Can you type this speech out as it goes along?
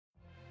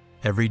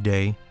Every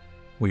day,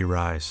 we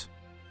rise,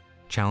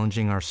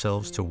 challenging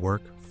ourselves to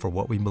work for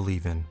what we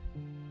believe in.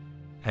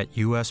 At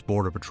U.S.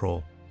 Border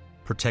Patrol,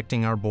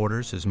 protecting our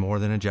borders is more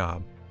than a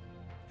job.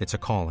 It's a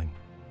calling.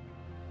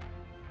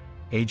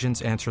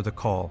 Agents answer the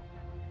call,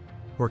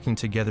 working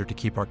together to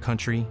keep our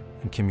country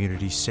and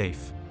communities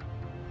safe.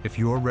 If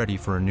you're ready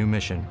for a new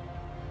mission,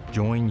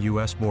 join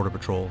U.S. Border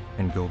Patrol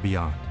and go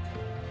beyond.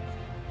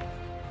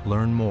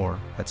 Learn more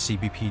at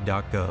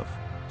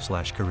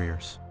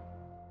cbp.gov/careers.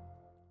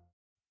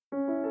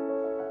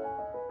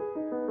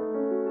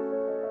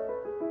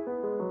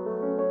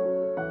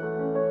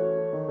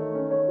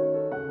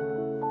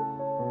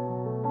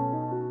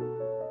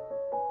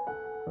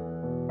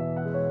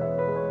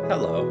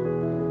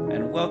 Hello,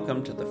 and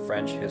welcome to the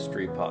French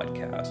History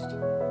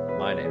Podcast.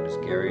 My name is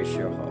Gary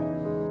Chiraud.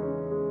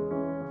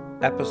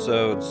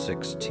 Episode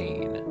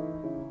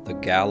 16, The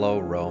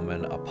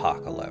Gallo-Roman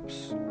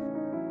Apocalypse.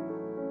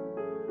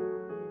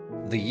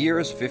 The year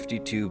is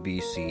 52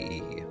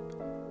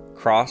 BCE.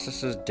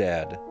 Crassus is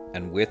dead,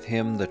 and with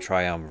him the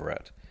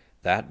triumvirate,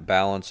 that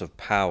balance of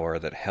power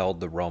that held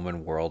the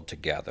Roman world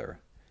together.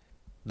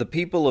 The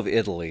people of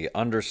Italy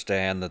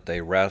understand that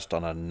they rest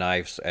on a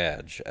knife's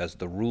edge as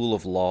the rule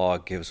of law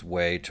gives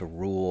way to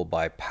rule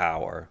by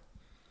power.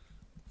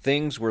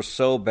 Things were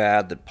so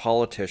bad that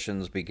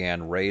politicians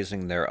began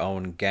raising their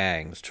own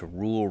gangs to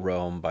rule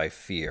Rome by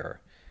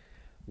fear.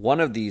 One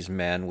of these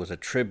men was a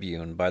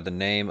tribune by the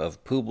name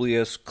of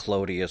Publius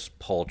Clodius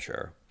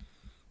Pulcher.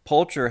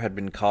 Pulcher had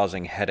been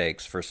causing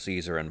headaches for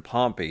Caesar and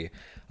Pompey,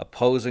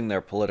 opposing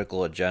their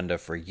political agenda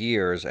for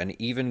years and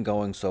even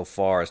going so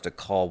far as to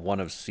call one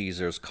of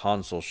Caesar's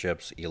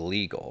consulships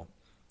illegal.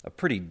 A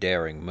pretty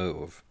daring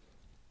move.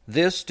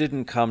 This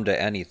didn't come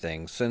to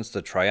anything since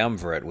the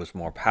triumvirate was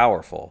more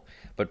powerful,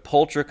 but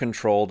Pulcher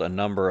controlled a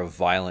number of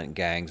violent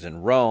gangs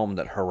in Rome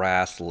that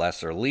harassed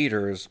lesser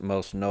leaders,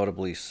 most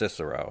notably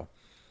Cicero.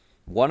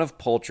 One of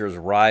Pulcher's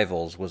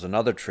rivals was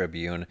another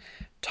tribune,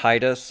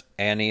 Titus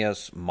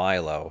Annius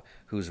Milo,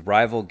 whose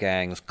rival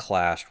gangs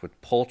clashed with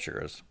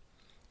Pulcher's.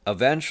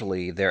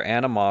 Eventually, their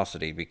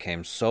animosity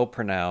became so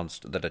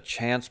pronounced that a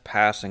chance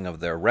passing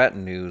of their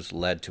retinues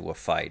led to a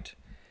fight.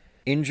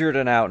 Injured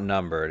and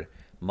outnumbered,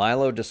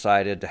 Milo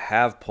decided to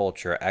have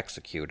Pulcher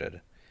executed.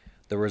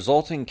 The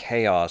resulting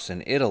chaos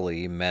in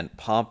Italy meant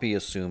Pompey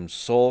assumed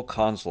sole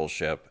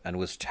consulship and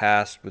was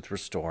tasked with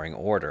restoring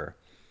order.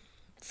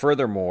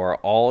 Furthermore,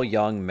 all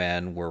young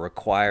men were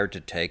required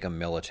to take a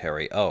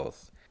military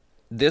oath.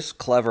 This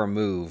clever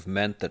move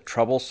meant that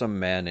troublesome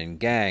men in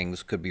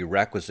gangs could be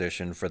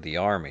requisitioned for the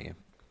army.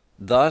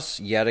 Thus,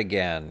 yet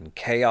again,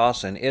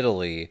 chaos in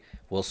Italy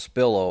will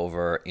spill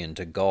over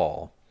into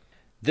Gaul.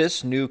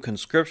 This new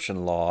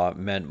conscription law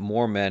meant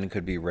more men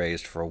could be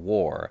raised for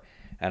war,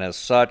 and as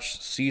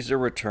such, Caesar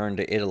returned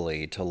to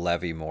Italy to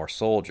levy more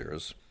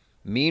soldiers.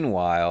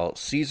 Meanwhile,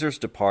 Caesar's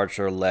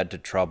departure led to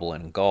trouble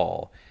in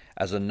Gaul,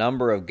 as a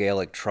number of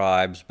Gallic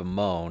tribes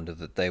bemoaned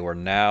that they were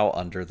now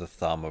under the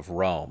thumb of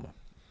Rome.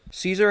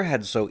 Caesar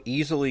had so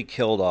easily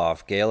killed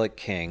off Gallic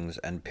kings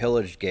and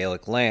pillaged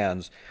Gallic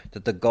lands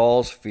that the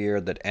Gauls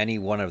feared that any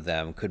one of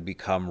them could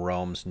become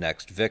Rome's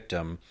next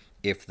victim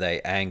if they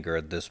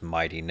angered this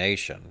mighty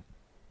nation.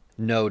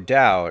 No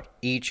doubt,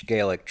 each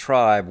Gallic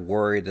tribe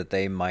worried that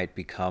they might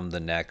become the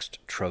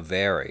next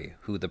Treveri,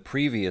 who the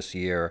previous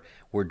year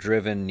were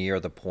driven near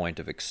the point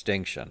of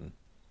extinction.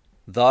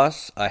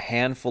 Thus, a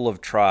handful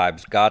of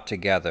tribes got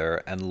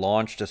together and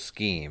launched a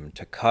scheme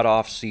to cut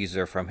off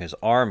Caesar from his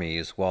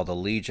armies while the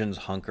legions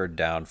hunkered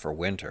down for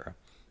winter.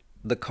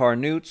 The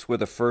Carnutes were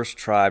the first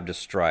tribe to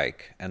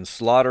strike and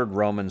slaughtered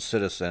Roman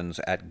citizens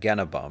at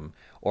Genabum,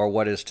 or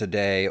what is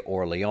today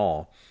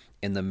Orléans,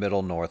 in the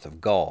middle north of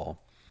Gaul.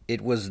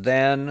 It was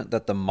then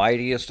that the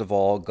mightiest of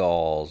all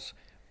Gauls,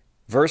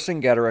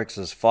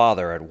 Vercingetorix's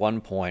father at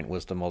one point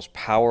was the most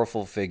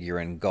powerful figure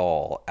in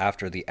Gaul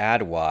after the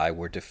Aedui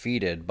were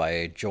defeated by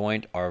a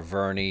joint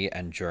Arverni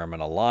and German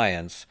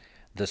alliance,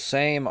 the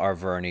same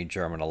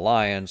Arverni-German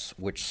alliance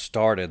which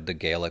started the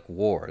Gallic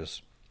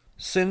Wars.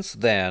 Since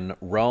then,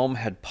 Rome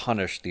had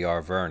punished the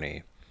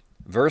Arverni.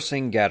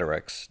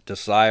 Vercingetorix,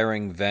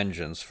 desiring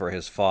vengeance for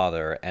his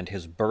father and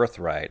his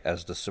birthright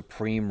as the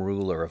supreme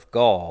ruler of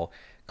Gaul,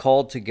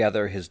 called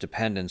together his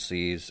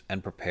dependencies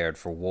and prepared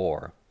for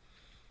war.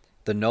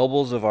 The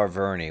nobles of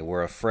Arverni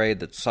were afraid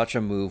that such a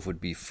move would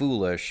be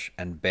foolish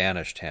and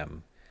banished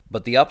him.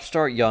 But the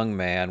upstart young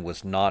man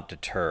was not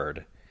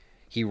deterred.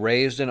 He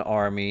raised an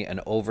army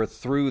and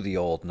overthrew the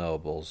old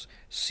nobles,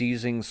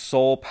 seizing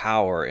sole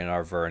power in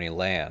Arverni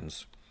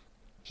lands.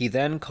 He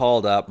then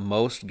called up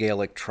most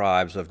Gallic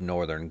tribes of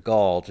northern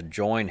Gaul to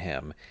join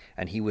him,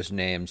 and he was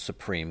named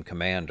supreme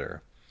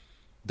commander.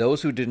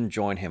 Those who didn't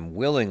join him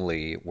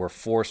willingly were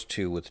forced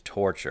to with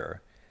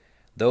torture.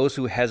 Those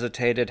who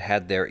hesitated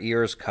had their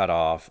ears cut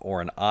off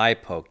or an eye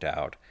poked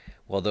out,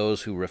 while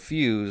those who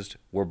refused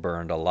were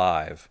burned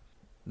alive.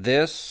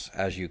 This,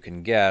 as you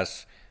can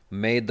guess,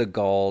 made the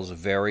Gauls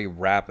very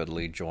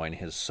rapidly join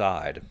his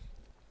side.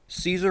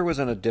 Caesar was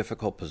in a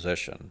difficult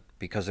position,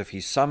 because if he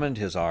summoned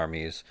his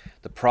armies,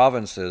 the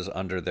provinces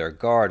under their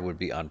guard would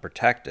be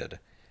unprotected,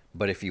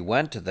 but if he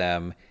went to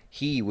them,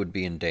 he would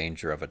be in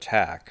danger of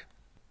attack.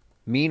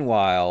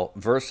 Meanwhile,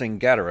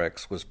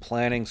 Vercingetorix was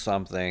planning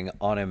something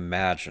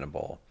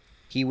unimaginable.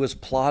 He was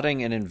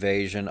plotting an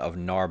invasion of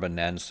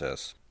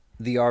Narbonensis.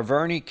 The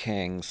Arverni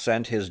king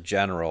sent his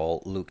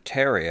general,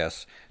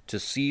 Lucterius, to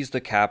seize the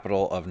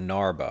capital of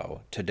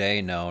Narbo,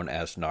 today known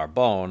as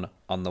Narbonne,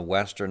 on the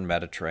western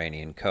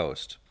Mediterranean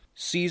coast.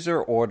 Caesar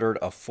ordered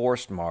a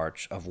forced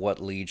march of what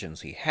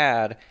legions he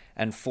had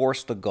and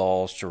forced the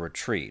Gauls to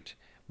retreat,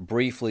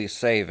 briefly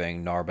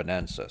saving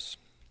Narbonensis.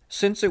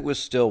 Since it was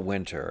still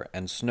winter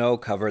and snow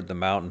covered the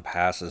mountain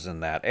passes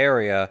in that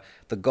area,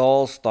 the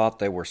Gauls thought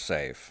they were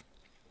safe.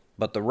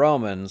 But the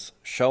Romans,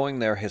 showing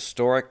their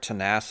historic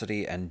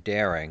tenacity and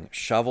daring,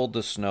 shoveled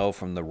the snow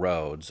from the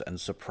roads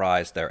and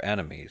surprised their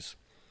enemies.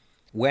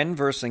 When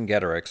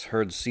Vercingetorix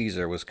heard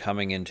Caesar was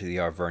coming into the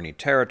Arverni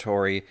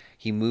territory,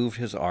 he moved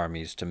his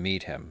armies to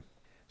meet him.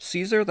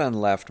 Caesar then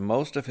left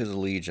most of his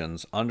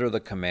legions under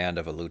the command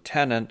of a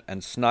lieutenant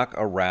and snuck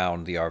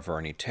around the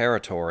Arverni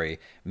territory,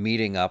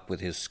 meeting up with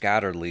his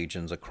scattered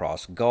legions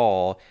across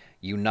Gaul,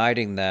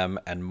 uniting them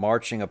and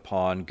marching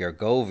upon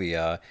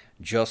Gergovia,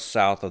 just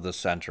south of the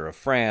center of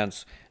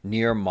France,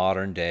 near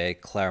modern-day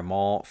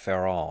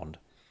Clermont-Ferrand.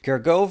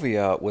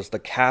 Gergovia was the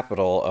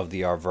capital of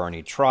the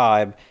Arverni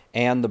tribe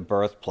and the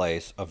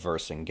birthplace of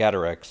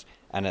Vercingetorix,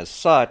 and as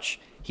such,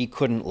 he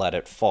couldn't let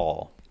it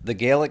fall. The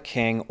Gallic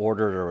king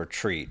ordered a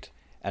retreat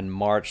and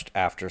marched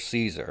after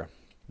Caesar.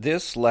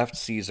 This left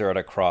Caesar at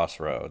a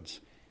crossroads.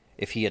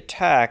 If he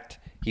attacked,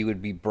 he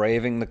would be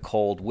braving the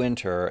cold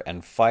winter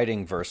and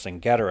fighting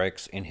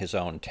Vercingetorix in his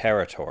own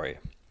territory.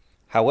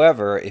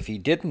 However, if he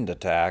didn't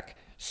attack,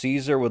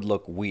 Caesar would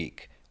look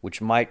weak,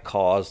 which might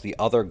cause the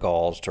other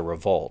Gauls to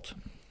revolt.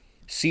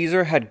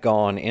 Caesar had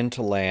gone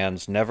into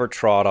lands never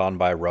trod on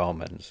by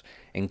Romans,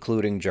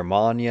 including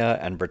Germania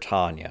and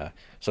Britannia,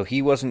 so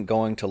he wasn't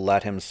going to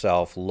let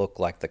himself look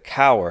like the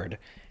coward,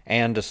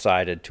 and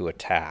decided to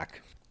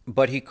attack.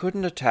 But he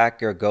couldn't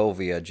attack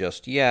Gergovia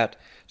just yet,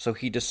 so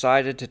he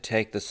decided to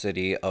take the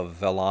city of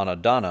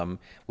Velanodunum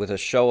with a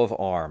show of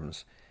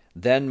arms,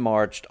 then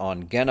marched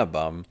on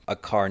Genabum, a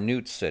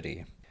Carnute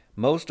city.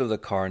 Most of the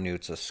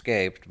Carnutes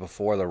escaped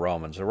before the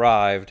Romans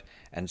arrived,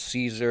 and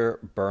Caesar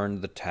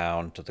burned the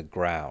town to the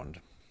ground.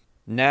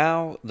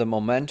 Now the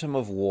momentum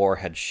of war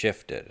had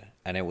shifted,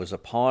 and it was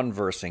upon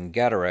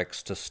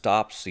Vercingetorix to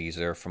stop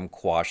Caesar from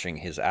quashing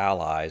his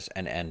allies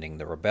and ending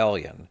the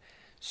rebellion,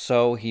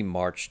 so he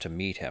marched to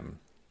meet him.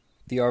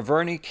 The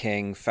Arverni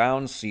king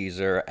found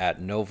Caesar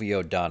at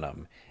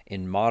Noviodunum,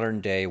 in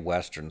modern-day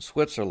western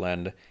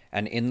Switzerland,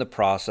 and in the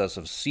process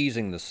of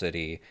seizing the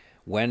city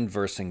when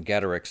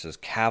Vercingetorix's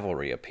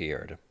cavalry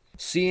appeared.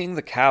 Seeing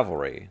the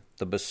cavalry,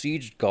 the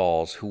besieged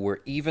Gauls, who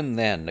were even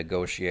then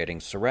negotiating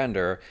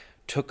surrender,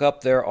 took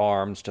up their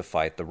arms to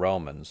fight the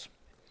Romans.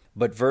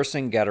 But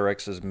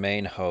Vercingetorix's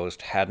main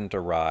host hadn't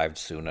arrived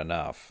soon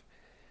enough.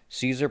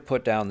 Caesar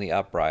put down the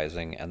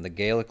uprising, and the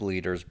Gallic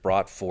leaders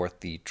brought forth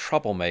the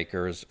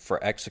troublemakers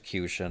for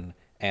execution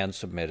and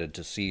submitted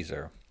to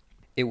Caesar.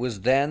 It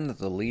was then that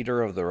the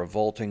leader of the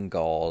revolting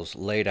Gauls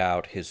laid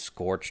out his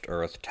scorched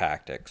earth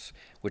tactics,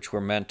 which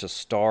were meant to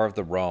starve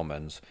the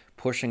Romans,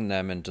 pushing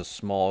them into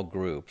small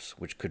groups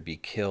which could be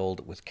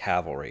killed with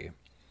cavalry.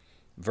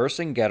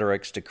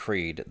 Vercingetorix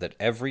decreed that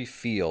every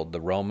field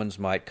the Romans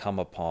might come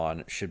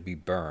upon should be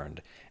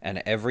burned,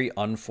 and every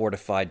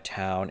unfortified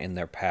town in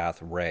their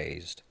path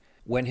razed.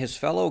 When his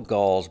fellow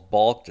Gauls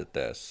balked at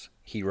this,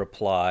 he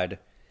replied,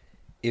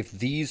 "If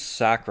these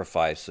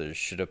sacrifices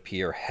should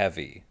appear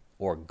heavy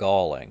or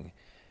galling,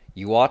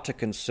 you ought to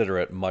consider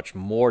it much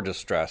more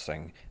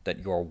distressing that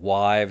your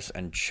wives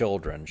and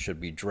children should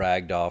be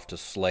dragged off to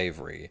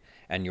slavery,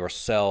 and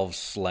yourselves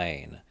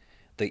slain,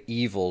 the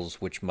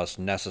evils which must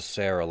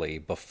necessarily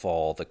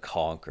befall the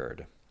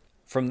conquered."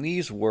 From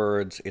these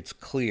words, it's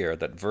clear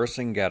that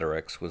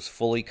Vercingetorix was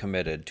fully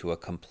committed to a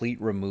complete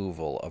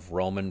removal of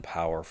Roman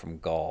power from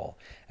Gaul,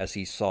 as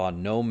he saw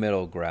no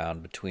middle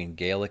ground between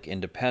Gallic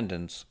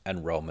independence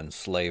and Roman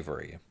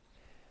slavery.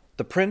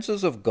 The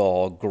princes of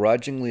Gaul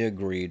grudgingly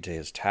agreed to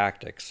his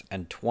tactics,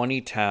 and 20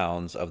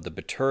 towns of the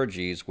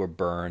Bituriges were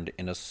burned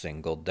in a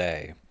single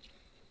day.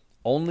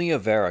 Only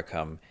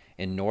Avaricum,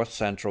 in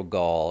north-central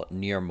Gaul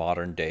near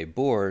modern-day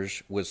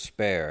Bourges, was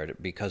spared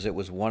because it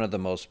was one of the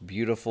most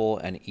beautiful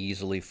and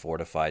easily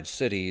fortified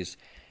cities,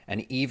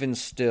 and even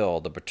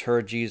still the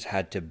Bituriges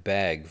had to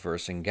beg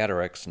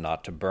Vercingetorix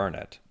not to burn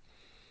it.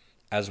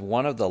 As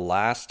one of the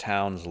last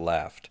towns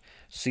left,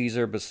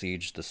 Caesar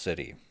besieged the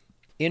city.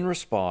 In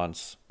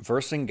response,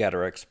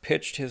 Vercingetorix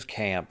pitched his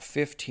camp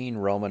 15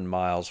 Roman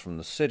miles from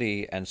the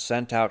city and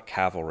sent out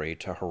cavalry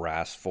to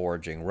harass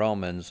foraging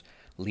Romans,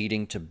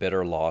 leading to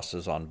bitter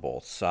losses on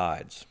both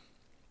sides.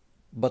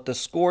 But the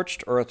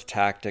scorched earth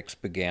tactics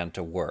began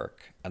to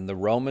work, and the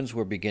Romans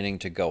were beginning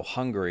to go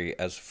hungry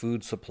as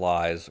food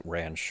supplies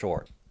ran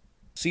short.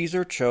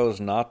 Caesar chose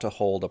not to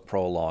hold a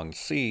prolonged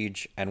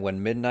siege, and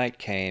when midnight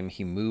came,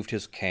 he moved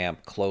his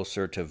camp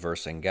closer to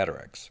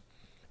Vercingetorix.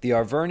 The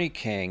Arverni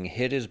king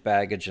hid his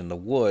baggage in the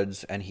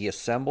woods, and he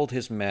assembled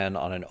his men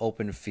on an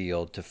open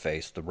field to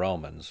face the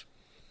Romans.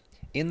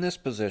 In this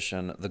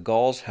position, the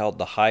Gauls held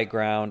the high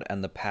ground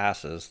and the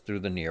passes through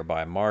the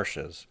nearby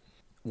marshes.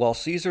 While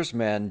Caesar's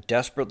men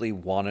desperately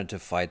wanted to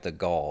fight the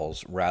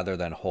Gauls rather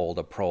than hold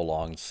a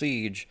prolonged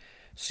siege,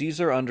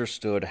 Caesar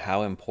understood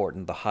how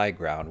important the high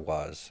ground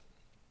was.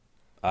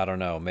 I don't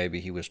know, maybe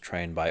he was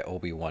trained by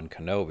Obi-Wan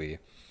Kenobi,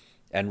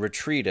 and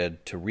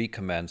retreated to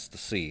recommence the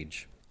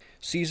siege.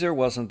 Caesar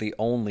wasn't the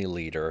only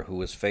leader who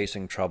was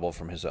facing trouble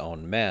from his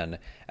own men,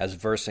 as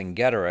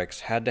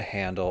Vercingetorix had to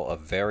handle a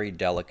very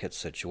delicate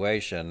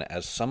situation,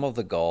 as some of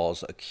the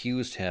Gauls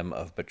accused him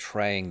of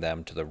betraying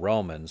them to the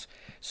Romans,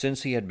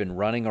 since he had been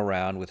running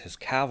around with his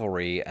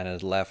cavalry and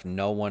had left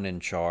no one in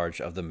charge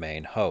of the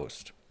main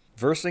host.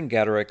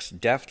 Vercingetorix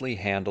deftly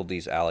handled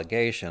these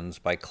allegations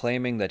by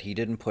claiming that he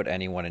didn't put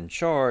anyone in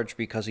charge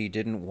because he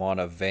didn't want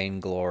a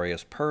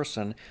vainglorious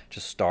person to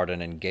start an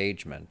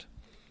engagement.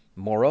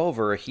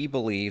 Moreover, he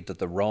believed that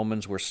the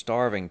Romans were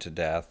starving to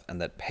death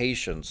and that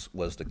patience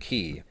was the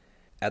key.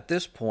 At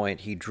this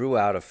point, he drew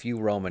out a few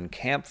Roman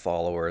camp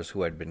followers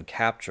who had been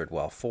captured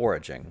while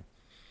foraging.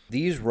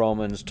 These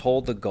Romans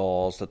told the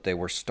Gauls that they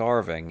were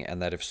starving and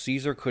that if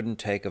Caesar couldn't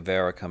take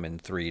Avaricum in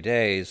 3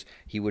 days,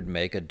 he would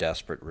make a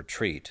desperate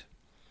retreat.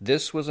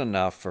 This was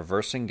enough for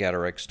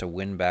Vercingetorix to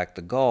win back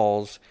the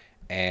Gauls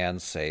and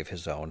save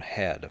his own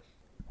head.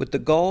 With the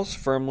Gauls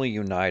firmly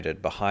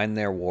united behind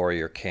their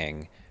warrior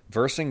king,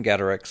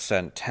 Vercingetorix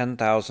sent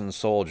 10,000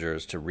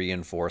 soldiers to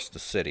reinforce the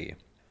city.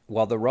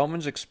 While the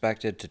Romans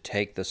expected to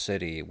take the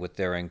city with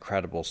their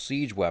incredible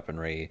siege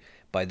weaponry,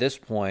 by this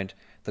point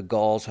the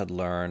Gauls had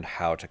learned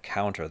how to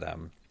counter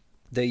them.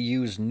 They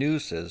used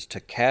nooses to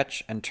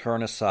catch and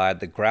turn aside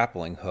the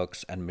grappling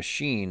hooks and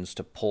machines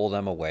to pull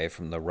them away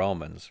from the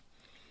Romans.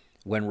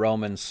 When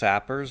Roman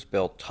sappers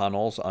built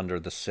tunnels under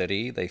the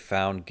city, they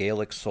found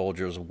Gallic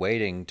soldiers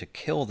waiting to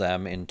kill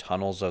them in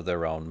tunnels of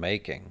their own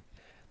making.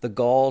 The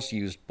Gauls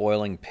used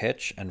boiling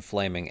pitch and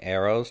flaming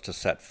arrows to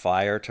set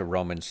fire to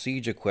Roman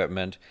siege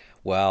equipment,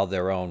 while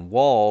their own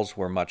walls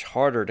were much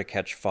harder to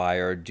catch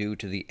fire due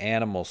to the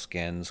animal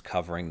skins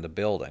covering the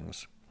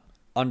buildings.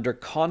 Under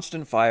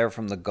constant fire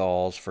from the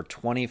Gauls for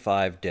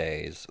 25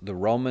 days, the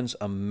Romans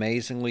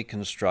amazingly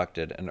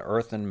constructed an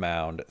earthen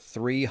mound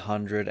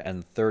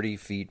 330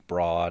 feet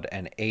broad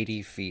and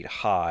 80 feet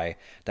high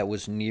that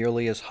was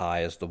nearly as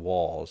high as the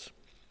walls.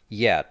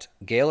 Yet,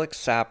 Gallic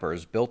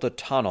sappers built a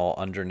tunnel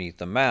underneath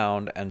the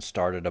mound and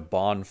started a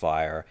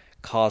bonfire,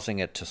 causing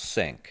it to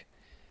sink.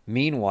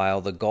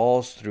 Meanwhile, the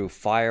Gauls threw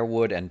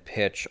firewood and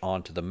pitch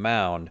onto the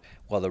mound,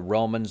 while the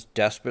Romans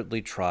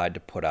desperately tried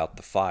to put out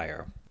the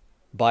fire.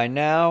 By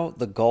now,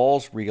 the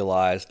Gauls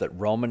realized that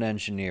Roman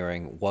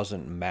engineering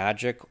wasn't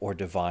magic or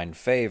divine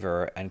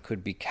favor and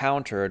could be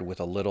countered with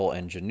a little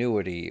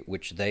ingenuity,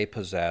 which they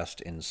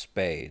possessed in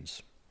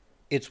spades.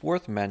 It's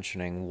worth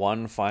mentioning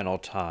one final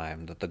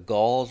time that the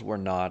Gauls were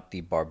not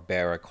the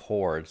barbaric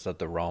hordes that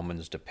the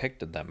Romans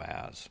depicted them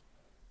as.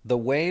 The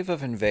wave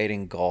of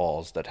invading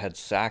Gauls that had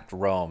sacked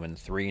Rome in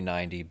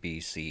 390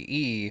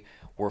 BCE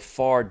were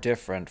far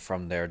different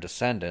from their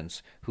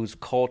descendants, whose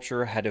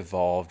culture had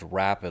evolved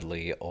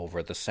rapidly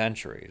over the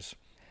centuries.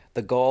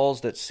 The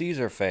Gauls that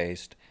Caesar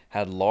faced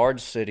had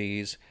large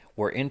cities,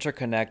 were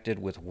interconnected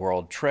with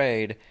world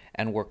trade,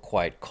 and were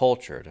quite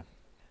cultured.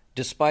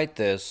 Despite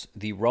this,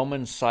 the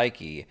Roman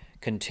psyche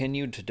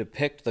continued to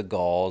depict the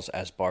Gauls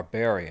as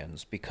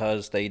barbarians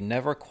because they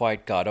never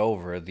quite got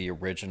over the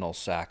original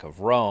sack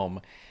of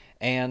Rome,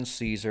 and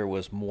Caesar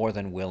was more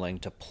than willing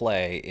to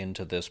play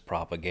into this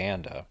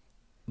propaganda.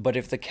 But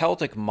if the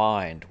Celtic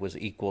mind was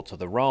equal to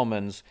the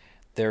Romans,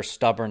 their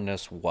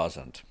stubbornness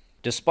wasn't.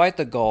 Despite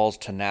the Gauls'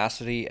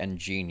 tenacity and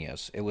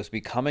genius, it was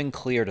becoming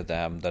clear to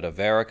them that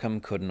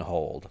Avaricum couldn't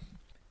hold.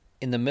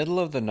 In the middle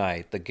of the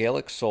night, the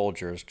Gallic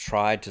soldiers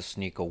tried to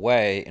sneak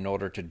away in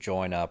order to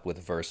join up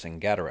with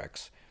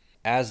Vercingetorix.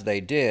 As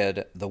they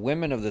did, the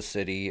women of the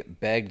city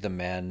begged the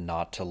men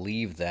not to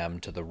leave them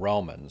to the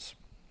Romans.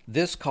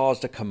 This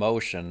caused a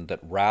commotion that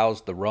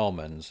roused the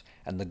Romans,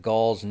 and the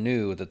Gauls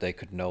knew that they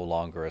could no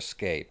longer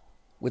escape.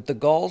 With the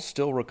Gauls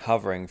still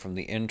recovering from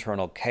the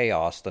internal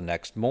chaos the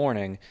next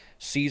morning,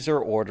 Caesar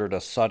ordered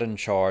a sudden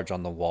charge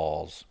on the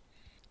walls.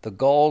 The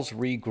Gauls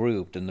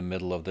regrouped in the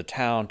middle of the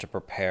town to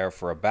prepare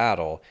for a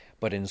battle,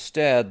 but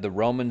instead the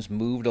Romans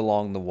moved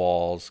along the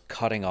walls,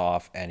 cutting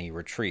off any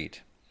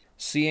retreat.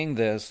 Seeing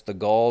this, the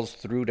Gauls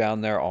threw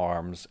down their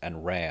arms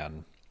and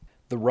ran.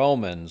 The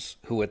Romans,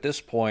 who at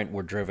this point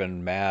were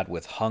driven mad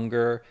with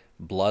hunger,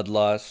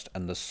 bloodlust,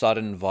 and the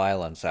sudden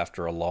violence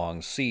after a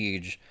long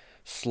siege,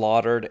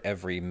 slaughtered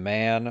every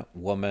man,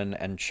 woman,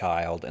 and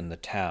child in the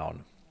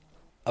town.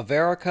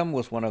 Avaricum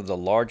was one of the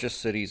largest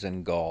cities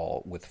in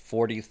Gaul, with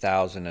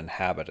 40,000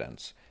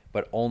 inhabitants,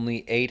 but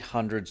only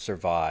 800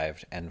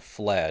 survived and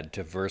fled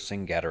to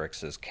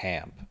Vercingetorix's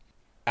camp.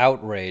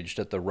 Outraged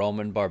at the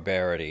Roman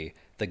barbarity,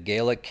 the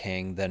Gallic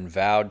king then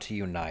vowed to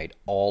unite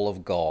all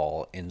of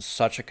Gaul in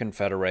such a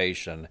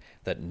confederation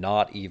that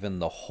not even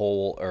the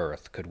whole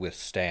earth could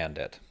withstand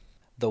it.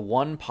 The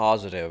one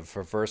positive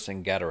for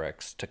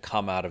Vercingetorix to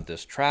come out of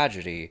this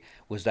tragedy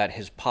was that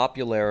his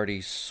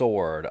popularity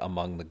soared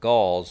among the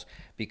Gauls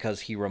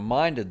because he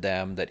reminded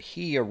them that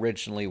he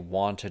originally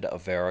wanted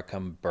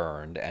Avaricum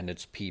burned and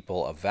its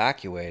people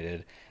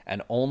evacuated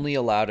and only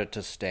allowed it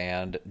to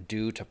stand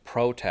due to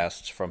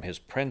protests from his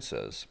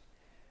princes.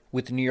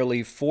 With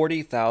nearly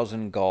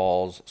 40,000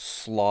 Gauls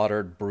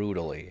slaughtered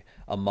brutally,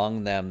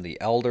 among them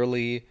the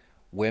elderly,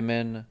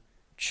 women,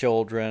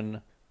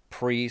 children,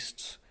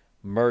 priests,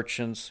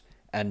 merchants,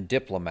 and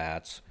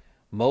diplomats,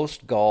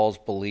 most Gauls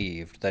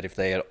believed that if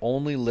they had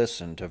only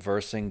listened to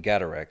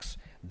Vercingetorix,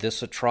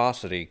 this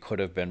atrocity could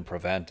have been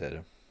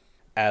prevented.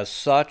 As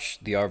such,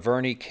 the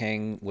Arverni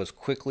king was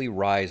quickly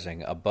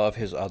rising above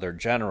his other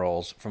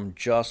generals from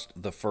just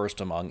the first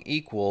among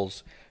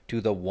equals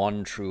to the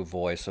one true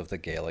voice of the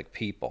Gallic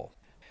people.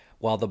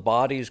 While the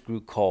bodies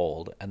grew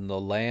cold and the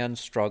land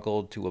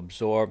struggled to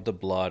absorb the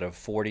blood of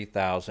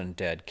 40,000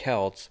 dead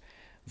Celts,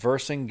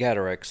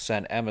 Vercingetorix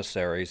sent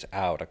emissaries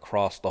out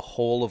across the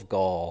whole of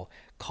Gaul,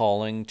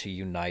 calling to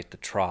unite the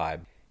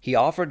tribe. He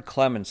offered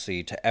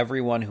clemency to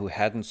everyone who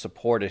hadn't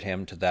supported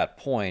him to that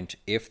point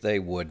if they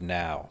would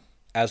now.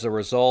 As a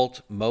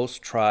result,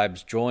 most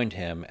tribes joined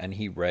him and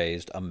he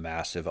raised a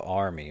massive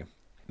army.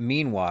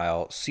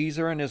 Meanwhile,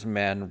 Caesar and his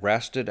men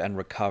rested and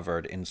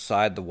recovered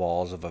inside the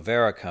walls of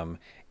Avaricum,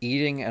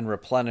 eating and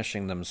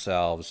replenishing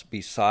themselves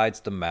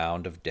besides the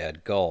mound of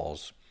dead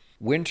Gauls.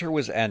 Winter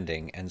was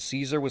ending, and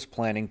Caesar was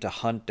planning to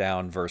hunt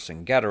down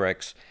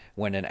Vercingetorix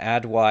when an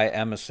Aedui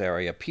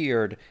emissary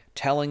appeared,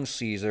 telling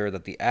Caesar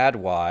that the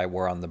Aedui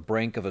were on the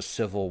brink of a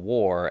civil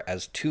war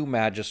as two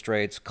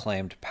magistrates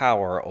claimed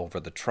power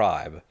over the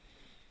tribe.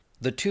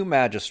 The two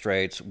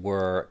magistrates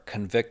were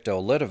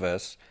Convicto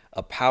Litivus,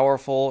 a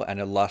powerful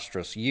and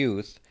illustrious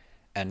youth,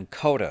 and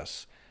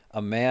Cotus,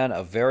 a man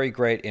of very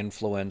great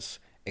influence,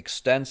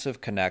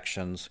 extensive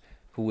connections,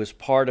 who was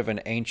part of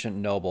an ancient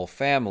noble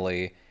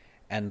family,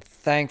 and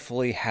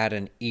thankfully had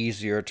an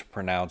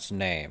easier-to-pronounce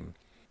name.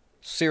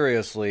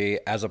 Seriously,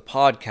 as a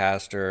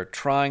podcaster,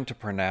 trying to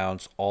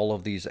pronounce all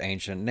of these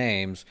ancient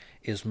names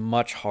is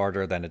much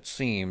harder than it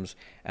seems,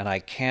 and I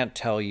can't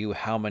tell you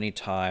how many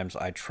times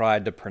I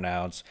tried to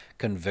pronounce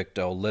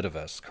Convicto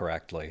Litivus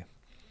correctly.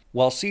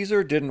 While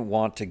Caesar didn't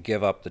want to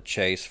give up the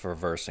chase for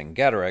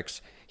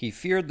Vercingetorix, he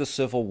feared the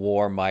civil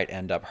war might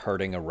end up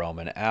hurting a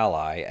Roman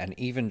ally and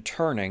even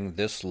turning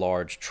this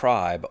large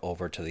tribe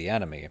over to the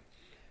enemy.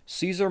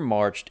 Caesar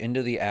marched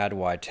into the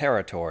Aedui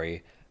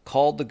territory,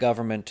 called the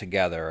government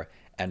together,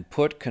 and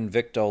put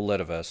Convicto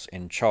Litivus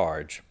in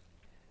charge.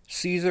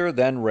 Caesar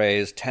then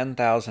raised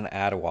 10,000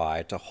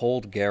 Aedui to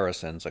hold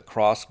garrisons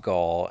across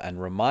Gaul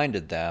and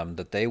reminded them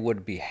that they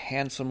would be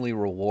handsomely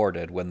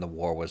rewarded when the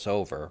war was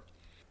over.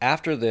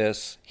 After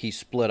this, he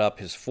split up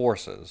his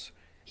forces.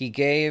 He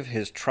gave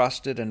his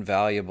trusted and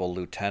valuable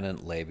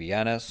lieutenant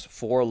Labienus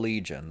 4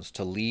 legions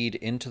to lead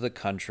into the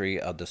country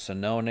of the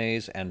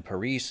Senones and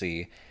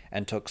Parisii,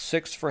 and took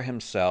 6 for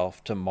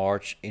himself to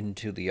march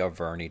into the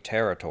Arverni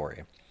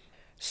territory.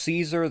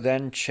 Caesar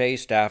then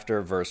chased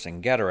after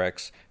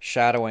Vercingetorix,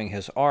 shadowing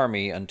his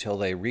army until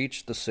they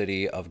reached the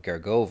city of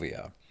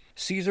Gergovia.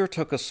 Caesar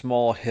took a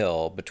small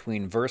hill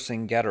between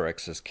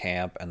Vercingetorix's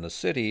camp and the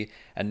city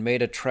and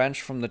made a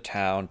trench from the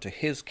town to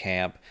his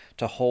camp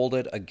to hold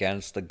it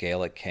against the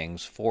Gallic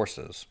king's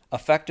forces,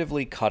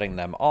 effectively cutting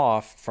them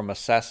off from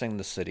accessing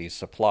the city's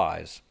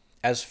supplies.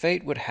 As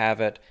fate would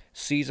have it,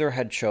 Caesar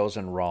had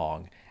chosen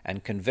wrong,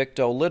 and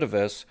Convicto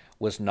Litivus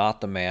was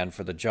not the man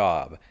for the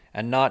job,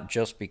 and not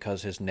just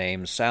because his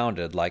name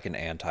sounded like an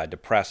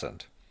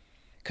antidepressant.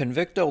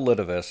 Convicto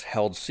Litivus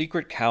held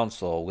secret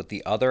council with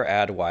the other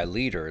Aedui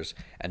leaders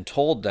and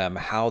told them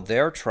how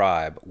their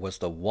tribe was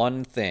the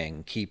one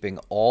thing keeping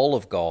all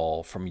of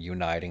Gaul from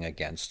uniting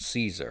against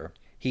Caesar.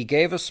 He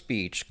gave a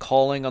speech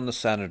calling on the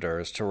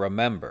senators to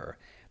remember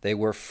they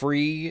were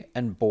free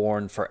and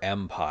born for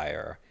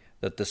empire,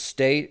 that the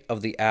state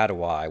of the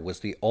Aedui was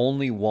the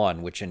only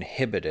one which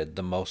inhibited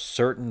the most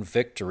certain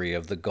victory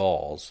of the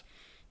Gauls,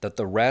 that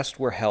the rest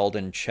were held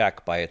in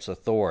check by its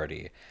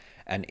authority,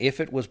 and if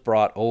it was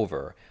brought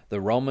over,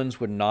 the Romans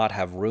would not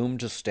have room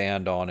to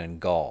stand on in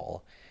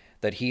Gaul,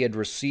 that he had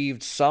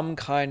received some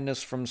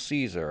kindness from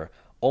Caesar,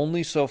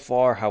 only so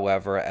far,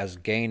 however, as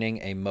gaining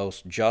a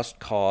most just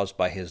cause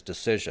by his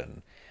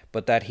decision,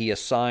 but that he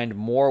assigned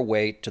more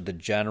weight to the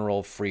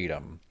general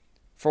freedom.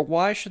 For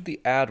why should the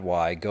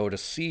Aedui go to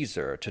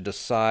Caesar to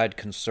decide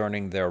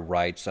concerning their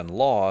rights and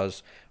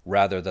laws,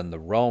 rather than the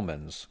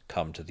Romans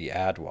come to the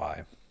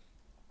Aedui?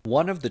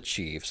 One of the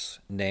chiefs,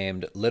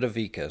 named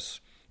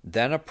Lidovicus,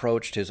 then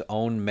approached his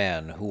own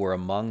men who were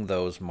among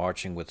those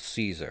marching with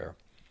Caesar.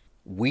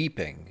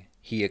 Weeping,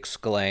 he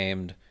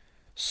exclaimed,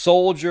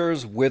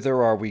 "Soldiers,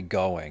 whither are we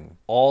going?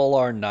 All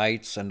our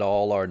knights and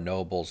all our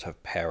nobles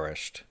have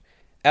perished.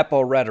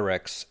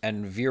 Eporetorix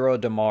and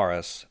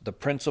Virodomarus, the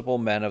principal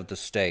men of the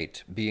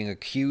state, being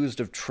accused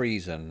of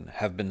treason,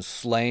 have been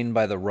slain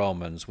by the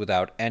Romans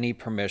without any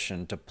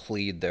permission to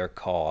plead their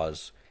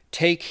cause.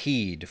 Take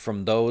heed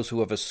from those who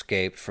have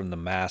escaped from the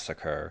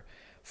massacre,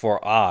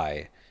 for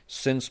I,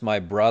 since my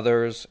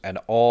brothers and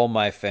all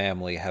my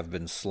family have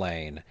been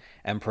slain,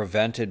 am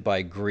prevented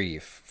by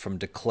grief from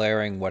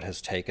declaring what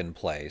has taken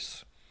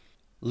place.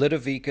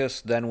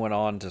 Lidovicus then went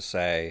on to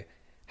say,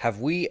 have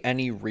we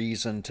any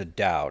reason to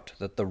doubt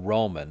that the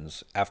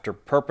Romans, after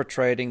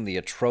perpetrating the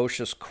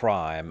atrocious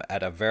crime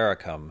at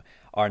Avaricum,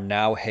 are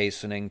now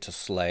hastening to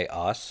slay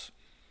us?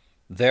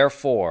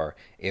 Therefore,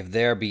 if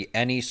there be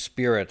any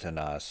spirit in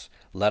us,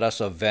 let us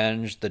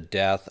avenge the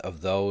death of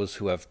those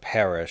who have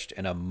perished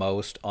in a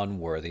most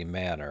unworthy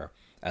manner,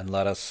 and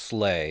let us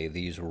slay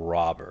these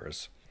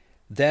robbers.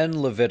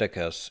 Then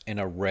Leviticus, in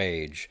a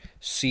rage,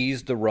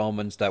 seized the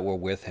Romans that were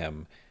with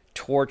him,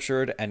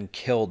 tortured and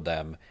killed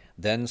them,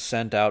 then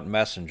sent out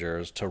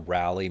messengers to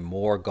rally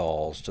more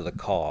Gauls to the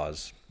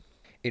cause.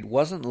 It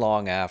wasn't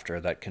long after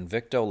that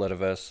Convicto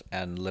Litovus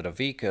and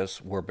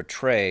Lidovicus were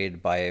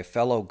betrayed by a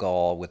fellow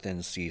Gaul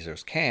within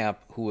Caesar's camp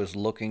who was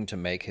looking to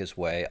make his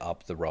way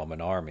up the Roman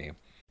army.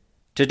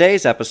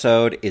 Today's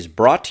episode is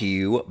brought to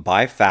you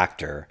by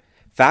Factor.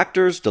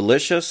 Factor's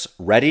delicious,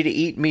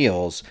 ready-to-eat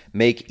meals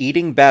make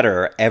eating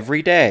better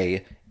every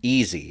day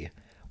easy.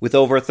 With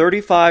over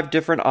 35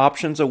 different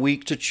options a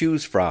week to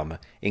choose from,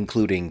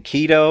 including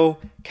keto,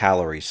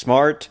 calorie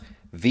smart,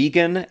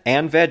 vegan,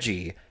 and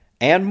veggie,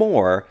 and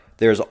more,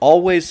 there's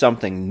always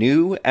something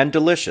new and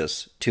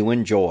delicious to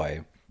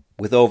enjoy.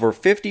 With over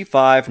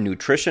 55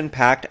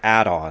 nutrition-packed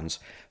add-ons,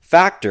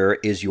 Factor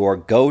is your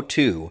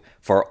go-to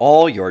for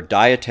all your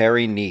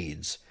dietary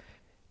needs.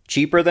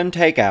 Cheaper than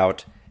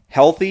takeout,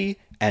 healthy,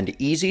 and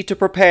easy to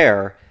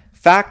prepare,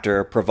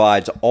 Factor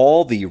provides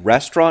all the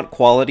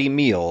restaurant-quality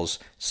meals,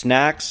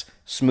 snacks,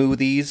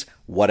 smoothies,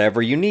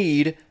 whatever you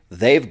need,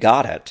 they've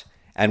got it.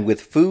 And with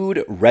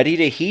food ready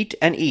to heat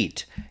and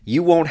eat,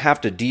 you won't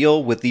have to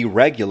deal with the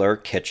regular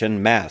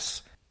kitchen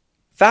mess.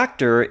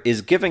 Factor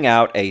is giving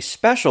out a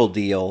special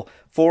deal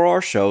for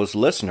our show's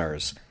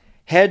listeners.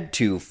 Head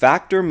to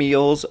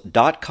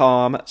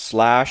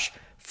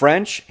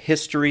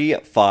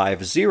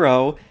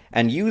factormeals.com/FrenchHistory50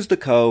 and use the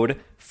code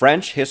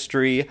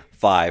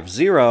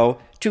FrenchHistory50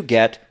 to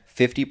get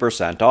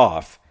 50%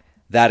 off.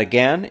 That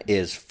again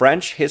is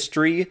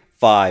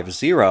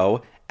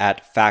FrenchHistory50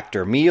 at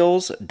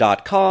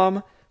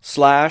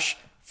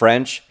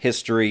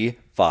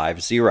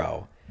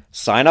factormeals.com/FrenchHistory50.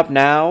 Sign up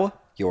now,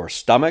 your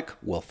stomach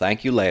will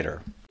thank you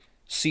later.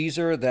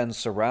 Caesar then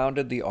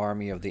surrounded the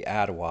army of the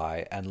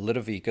Aedui, and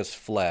Lidovicus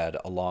fled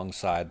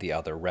alongside the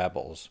other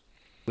rebels.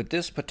 With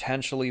this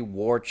potentially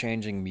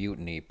war-changing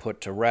mutiny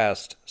put to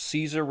rest,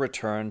 Caesar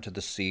returned to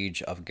the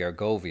siege of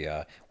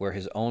Gergovia, where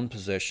his own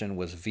position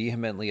was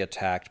vehemently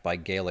attacked by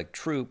Gallic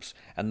troops,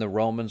 and the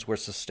Romans were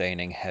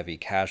sustaining heavy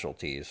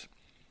casualties.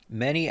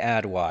 Many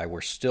Aedui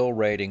were still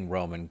raiding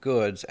Roman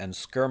goods and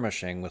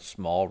skirmishing with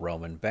small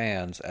Roman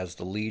bands as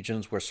the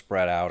legions were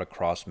spread out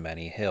across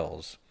many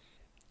hills.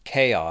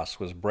 Chaos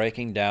was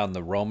breaking down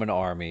the Roman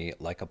army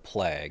like a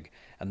plague,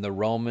 and the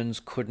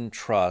Romans couldn't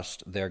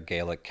trust their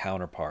Gallic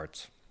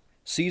counterparts.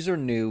 Caesar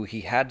knew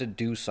he had to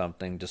do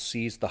something to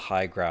seize the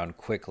high ground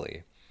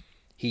quickly.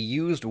 He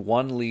used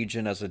one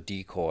legion as a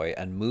decoy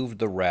and moved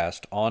the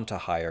rest onto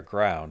higher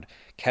ground,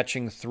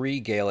 catching 3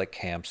 Gallic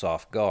camps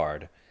off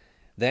guard.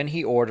 Then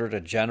he ordered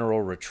a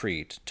general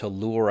retreat to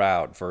lure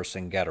out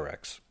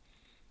Vercingetorix.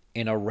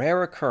 In a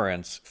rare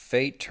occurrence,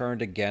 fate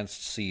turned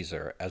against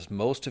Caesar, as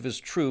most of his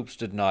troops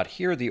did not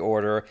hear the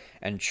order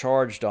and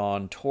charged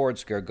on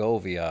towards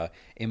Gergovia,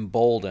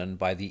 emboldened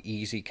by the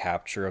easy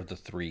capture of the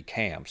 3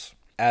 camps.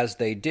 As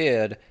they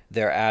did,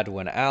 their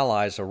Aeduan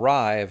allies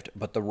arrived,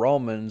 but the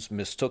Romans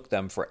mistook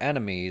them for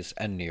enemies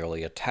and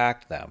nearly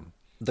attacked them.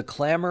 The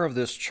clamor of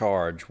this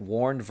charge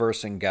warned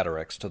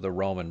Vercingetorix to the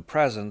Roman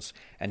presence,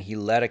 and he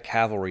led a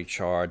cavalry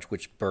charge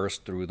which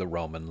burst through the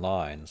Roman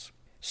lines.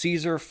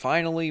 Caesar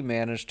finally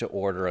managed to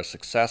order a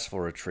successful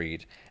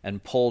retreat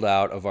and pulled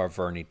out of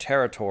Arverni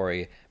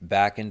territory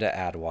back into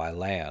Aedui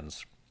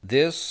lands.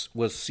 This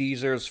was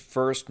Caesar's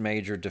first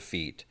major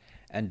defeat,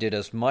 and did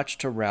as much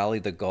to rally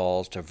the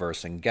Gauls to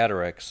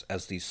Vercingetorix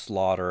as the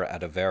slaughter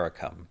at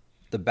Avaricum.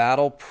 The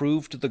battle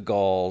proved to the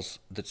Gauls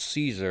that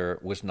Caesar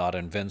was not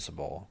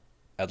invincible,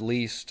 at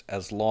least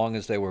as long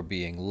as they were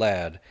being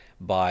led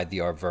by the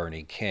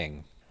Arverni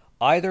king.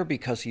 Either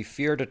because he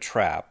feared a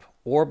trap,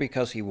 or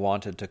because he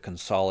wanted to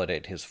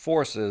consolidate his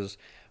forces,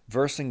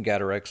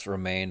 Vercingetorix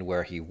remained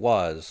where he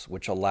was,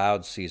 which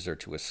allowed Caesar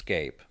to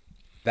escape.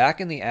 Back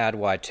in the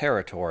Aedui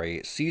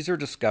territory, Caesar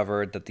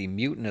discovered that the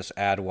mutinous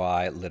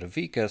Aedui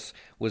Lidovicus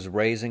was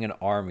raising an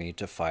army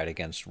to fight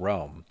against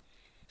Rome.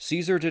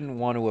 Caesar didn't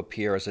want to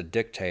appear as a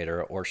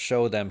dictator or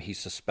show them he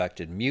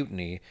suspected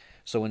mutiny,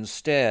 so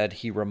instead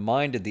he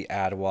reminded the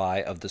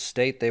Aedui of the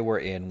state they were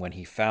in when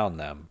he found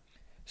them.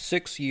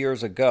 6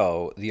 years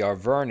ago, the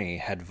Arverni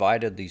had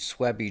invited the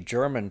Suebi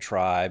German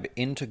tribe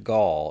into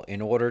Gaul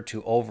in order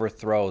to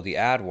overthrow the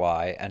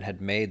Adwai and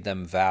had made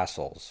them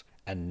vassals.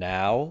 And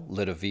now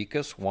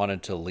Ludovicus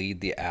wanted to lead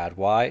the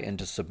Adwai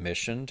into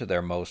submission to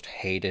their most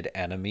hated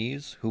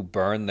enemies, who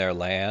burned their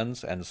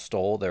lands and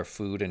stole their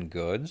food and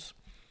goods.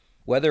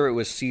 Whether it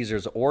was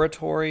Caesar's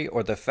oratory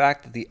or the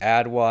fact that the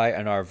Adwai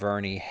and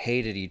Arverni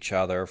hated each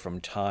other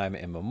from time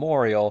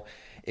immemorial,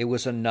 it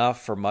was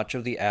enough for much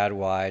of the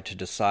Adwai to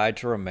decide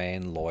to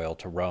remain loyal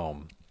to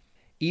Rome.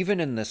 Even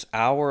in this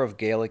hour of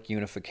Gallic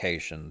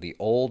unification, the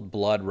old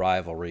blood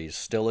rivalries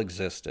still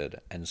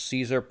existed, and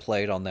Caesar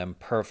played on them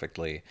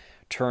perfectly,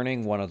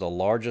 turning one of the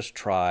largest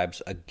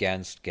tribes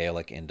against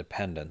Gallic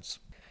independence.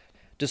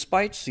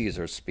 Despite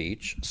Caesar's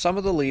speech, some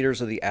of the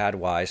leaders of the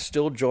Adwai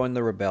still joined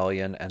the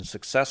rebellion and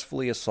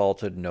successfully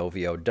assaulted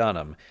Novio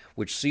Dunum,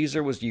 which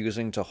Caesar was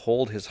using to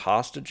hold his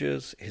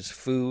hostages, his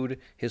food,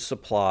 his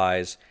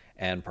supplies,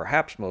 and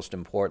perhaps most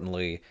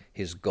importantly,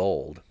 his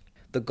gold.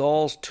 The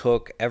Gauls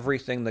took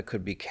everything that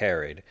could be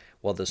carried,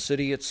 while the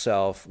city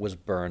itself was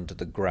burned to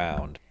the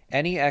ground.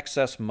 Any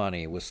excess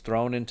money was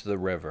thrown into the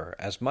river,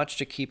 as much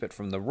to keep it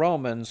from the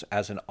Romans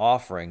as an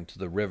offering to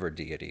the river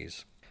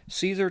deities.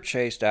 Caesar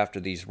chased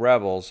after these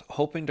rebels,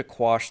 hoping to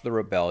quash the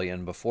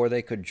rebellion before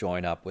they could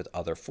join up with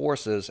other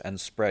forces and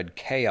spread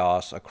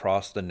chaos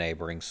across the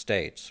neighboring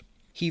states.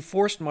 He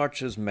forced-marched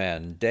his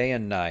men day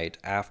and night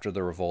after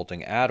the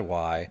revolting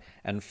Adwai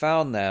and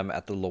found them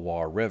at the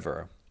Loire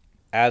River.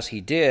 As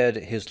he did,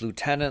 his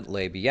lieutenant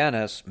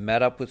Labienus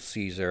met up with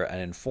Caesar and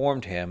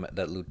informed him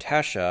that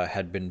Lutetia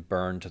had been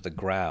burned to the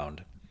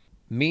ground.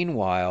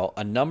 Meanwhile,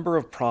 a number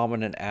of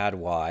prominent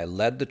Adwai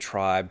led the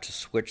tribe to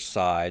switch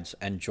sides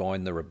and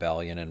join the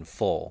rebellion in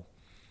full.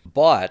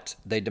 But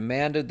they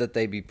demanded that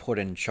they be put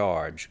in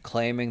charge,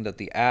 claiming that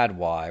the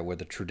Adwai were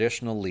the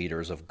traditional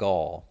leaders of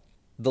Gaul.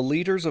 The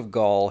leaders of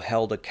Gaul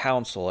held a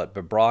council at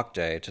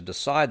Bibracte to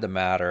decide the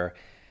matter,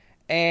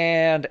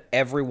 and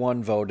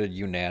everyone voted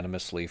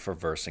unanimously for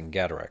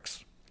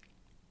Vercingetorix.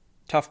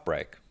 Tough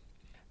break.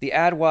 The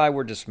Adwai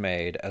were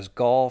dismayed as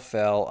Gaul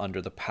fell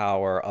under the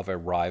power of a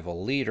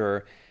rival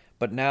leader,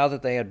 but now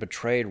that they had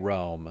betrayed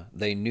Rome,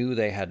 they knew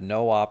they had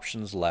no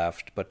options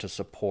left but to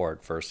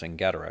support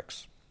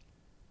Vercingetorix.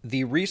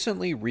 The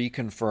recently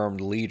reconfirmed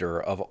leader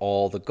of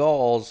all the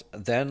Gauls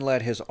then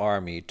led his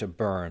army to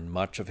burn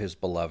much of his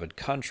beloved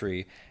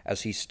country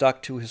as he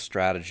stuck to his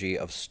strategy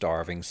of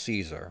starving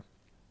Caesar.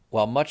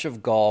 While much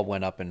of Gaul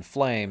went up in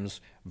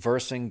flames,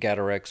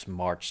 Vercingetorix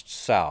marched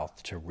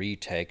south to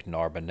retake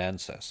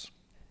Narbonensis.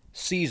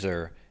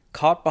 Caesar,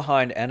 caught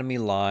behind enemy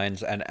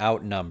lines and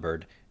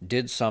outnumbered,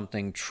 did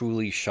something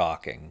truly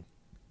shocking.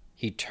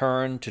 He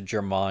turned to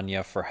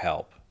Germania for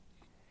help.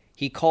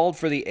 He called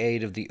for the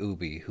aid of the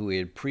Ubi, who he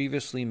had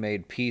previously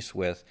made peace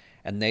with,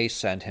 and they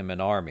sent him an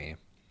army.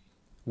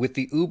 With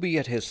the Ubi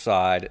at his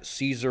side,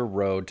 Caesar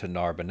rode to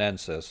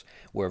Narbonensis,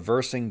 where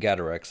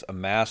Vercingetorix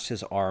amassed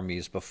his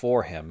armies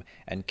before him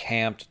and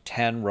camped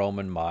 10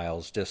 Roman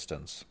miles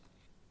distance.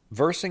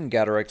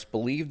 Vercingetorix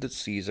believed that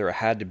Caesar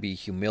had to be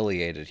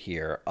humiliated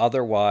here,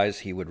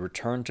 otherwise he would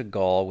return to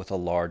Gaul with a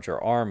larger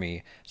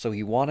army, so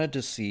he wanted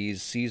to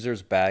seize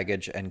Caesar's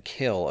baggage and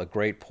kill a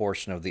great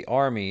portion of the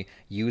army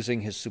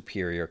using his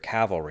superior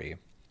cavalry.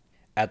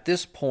 At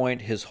this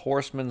point his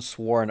horsemen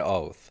swore an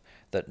oath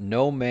that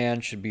no man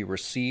should be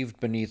received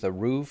beneath a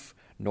roof,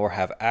 nor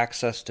have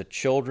access to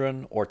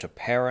children, or to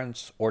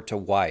parents, or to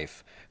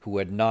wife, who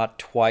had not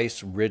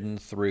twice ridden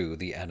through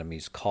the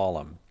enemy's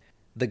column.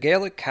 The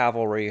Gallic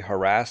cavalry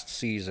harassed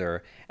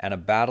Caesar, and a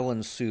battle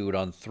ensued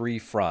on 3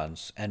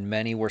 fronts, and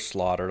many were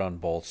slaughtered on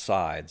both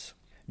sides.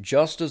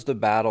 Just as the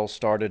battle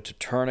started to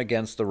turn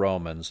against the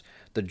Romans,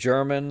 the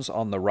Germans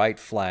on the right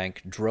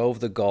flank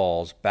drove the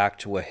Gauls back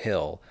to a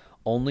hill,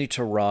 only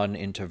to run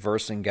into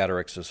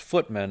Vercingetorix's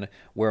footmen,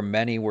 where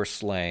many were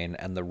slain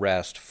and the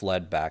rest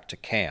fled back to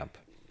camp.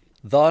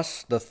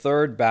 Thus, the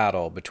third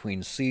battle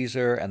between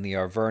Caesar and the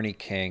Arverni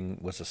king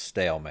was a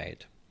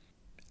stalemate.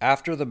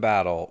 After the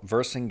battle,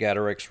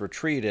 Vercingetorix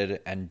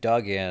retreated and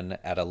dug in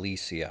at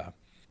Alesia.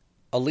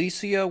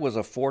 Alesia was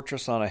a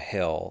fortress on a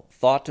hill,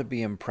 thought to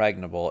be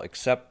impregnable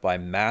except by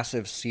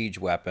massive siege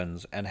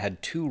weapons, and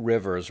had 2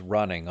 rivers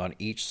running on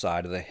each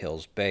side of the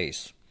hill's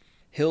base.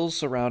 Hills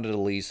surrounded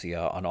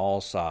Alesia on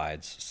all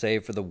sides,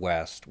 save for the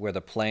west, where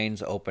the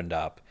plains opened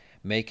up,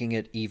 making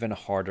it even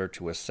harder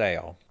to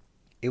assail.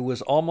 It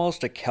was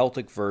almost a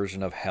Celtic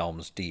version of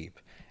Helm's Deep.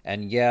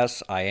 And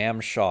yes, I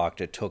am shocked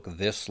it took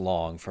this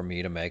long for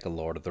me to make a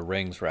Lord of the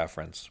Rings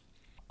reference.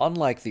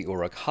 Unlike the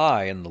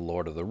Uruk-hai in The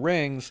Lord of the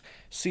Rings,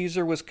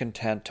 Caesar was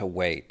content to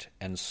wait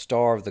and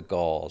starve the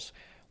Gauls,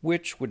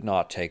 which would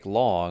not take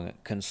long,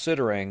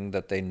 considering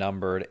that they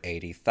numbered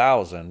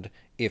 80,000,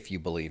 if you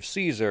believe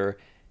Caesar,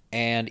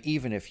 and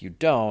even if you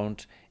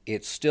don't,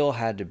 it still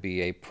had to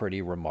be a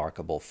pretty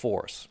remarkable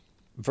force.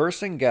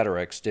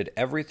 Vercingetorix did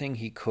everything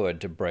he could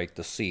to break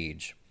the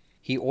siege.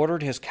 He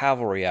ordered his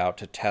cavalry out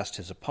to test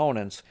his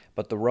opponents,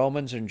 but the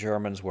Romans and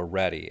Germans were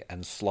ready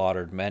and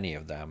slaughtered many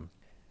of them.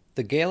 The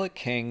The Gallic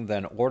king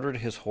then ordered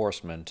his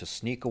horsemen to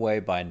sneak away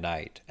by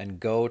night and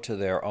go to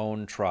their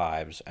own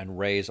tribes and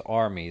raise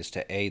armies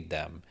to aid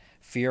them,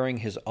 fearing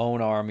his own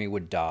army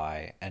would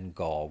die and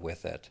Gaul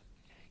with it.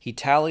 He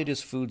tallied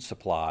his food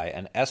supply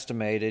and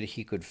estimated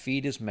he could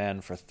feed his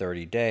men for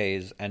 30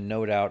 days, and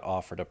no doubt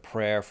offered a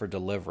prayer for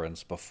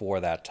deliverance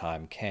before that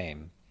time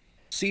came.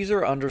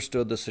 Caesar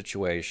understood the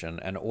situation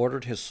and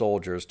ordered his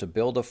soldiers to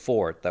build a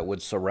fort that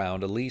would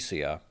surround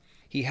Alesia.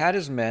 He had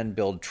his men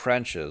build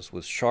trenches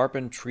with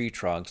sharpened tree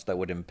trunks that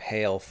would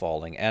impale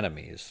falling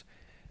enemies.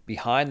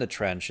 Behind the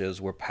trenches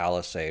were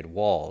palisade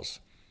walls.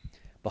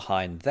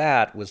 Behind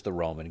that was the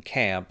Roman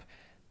camp,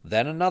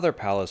 then another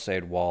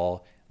palisade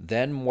wall,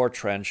 then more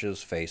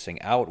trenches facing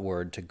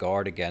outward to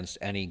guard against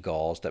any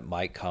Gauls that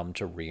might come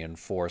to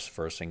reinforce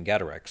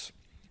Vercingetorix.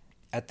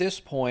 At this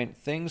point,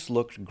 things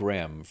looked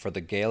grim for the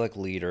Gallic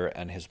leader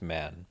and his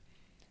men.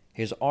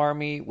 His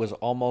army was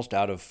almost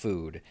out of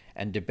food,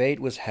 and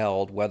debate was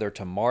held whether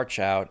to march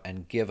out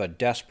and give a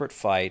desperate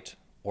fight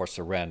or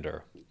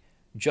surrender.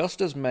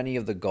 Just as many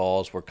of the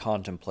Gauls were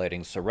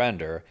contemplating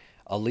surrender,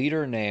 a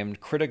leader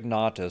named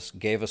Critignatus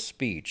gave a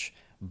speech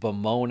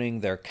bemoaning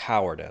their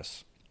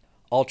cowardice.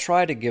 I'll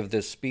try to give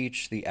this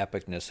speech the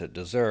epicness it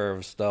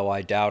deserves, though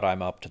I doubt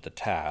I'm up to the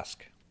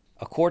task.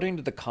 According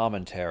to the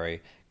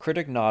commentary,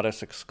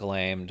 Critignatus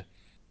exclaimed,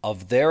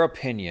 "Of their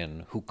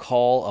opinion, who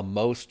call a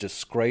most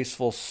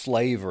disgraceful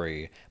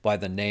slavery by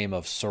the name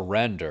of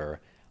surrender,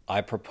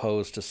 I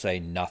propose to say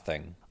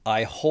nothing.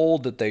 I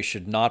hold that they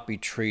should not be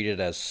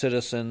treated as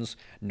citizens,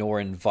 nor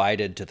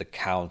invited to the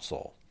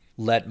council.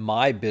 Let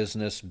my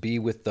business be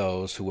with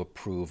those who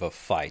approve of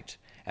fight,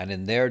 and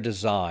in their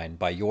design,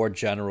 by your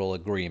general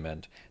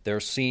agreement, there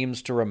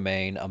seems to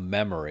remain a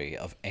memory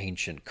of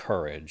ancient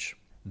courage.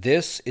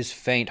 This is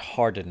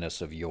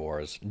faint-heartedness of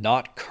yours,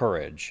 not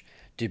courage,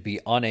 to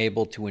be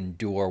unable to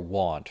endure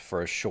want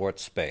for a short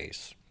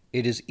space.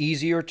 It is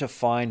easier to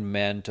find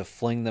men to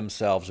fling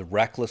themselves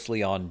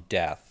recklessly on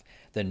death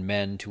than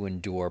men to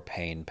endure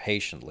pain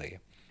patiently.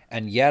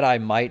 And yet I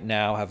might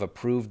now have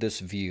approved this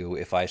view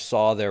if I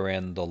saw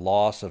therein the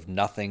loss of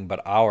nothing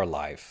but our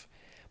life.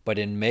 But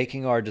in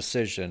making our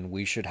decision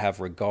we should have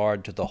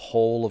regard to the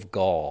whole of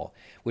Gaul,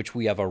 which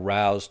we have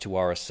aroused to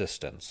our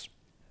assistance.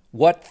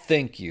 What,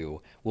 think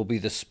you, will be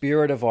the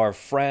spirit of our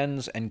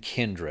friends and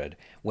kindred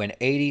when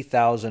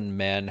 80,000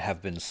 men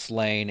have been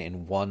slain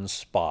in one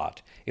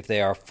spot, if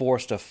they are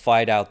forced to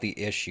fight out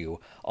the issue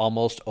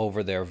almost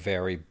over their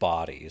very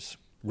bodies?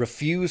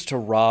 Refuse to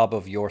rob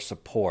of your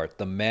support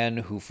the men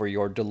who for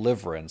your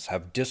deliverance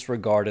have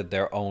disregarded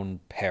their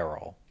own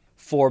peril.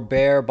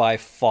 Forbear by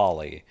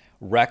folly,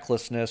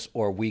 recklessness,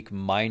 or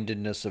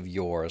weak-mindedness of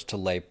yours to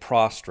lay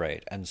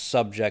prostrate and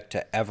subject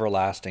to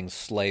everlasting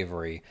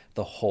slavery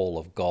the whole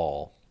of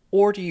Gaul.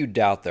 Or do you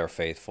doubt their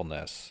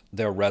faithfulness,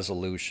 their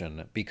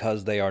resolution,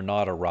 because they are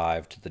not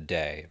arrived to the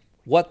day?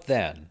 What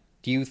then?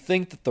 Do you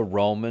think that the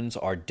Romans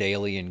are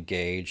daily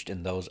engaged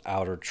in those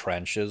outer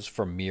trenches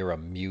for mere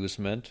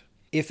amusement?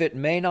 If it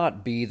may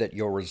not be that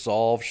your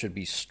resolve should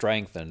be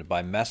strengthened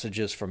by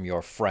messages from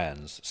your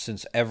friends,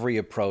 since every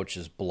approach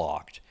is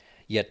blocked,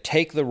 yet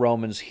take the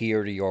Romans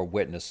here to your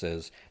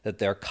witnesses that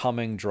their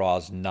coming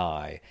draws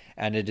nigh,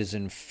 and it is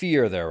in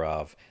fear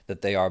thereof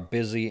that they are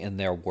busy in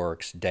their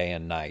works day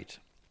and night.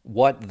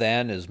 What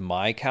then is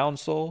my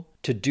counsel?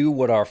 To do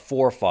what our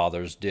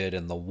forefathers did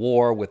in the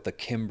war with the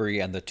Cimbri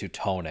and the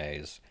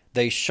Teutones.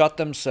 They shut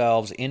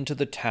themselves into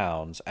the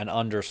towns, and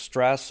under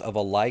stress of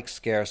a like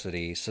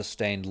scarcity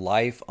sustained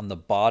life on the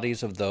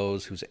bodies of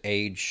those whose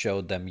age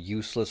showed them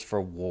useless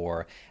for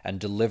war, and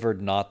delivered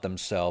not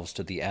themselves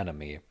to the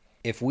enemy.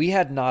 If we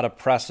had not a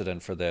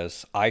precedent for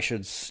this, I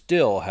should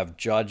still have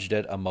judged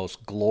it a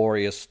most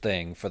glorious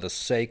thing for the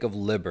sake of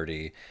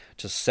liberty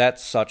to set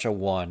such a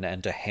one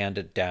and to hand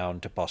it down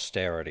to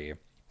posterity.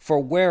 For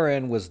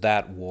wherein was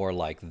that war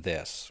like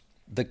this?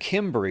 The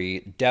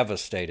Cimbri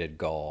devastated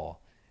Gaul.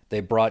 They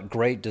brought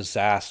great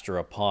disaster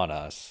upon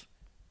us.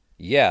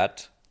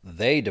 Yet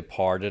they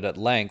departed at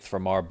length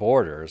from our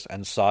borders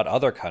and sought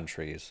other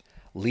countries,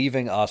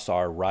 leaving us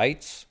our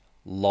rights,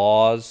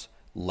 laws,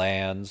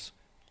 lands,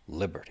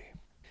 liberty.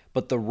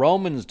 But the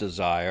Romans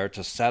desire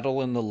to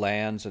settle in the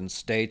lands and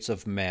states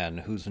of men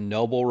whose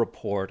noble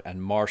report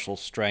and martial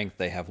strength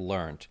they have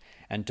learnt,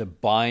 and to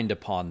bind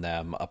upon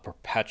them a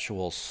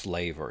perpetual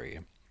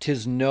slavery.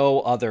 'Tis no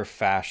other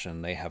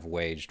fashion they have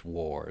waged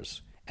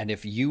wars. And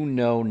if you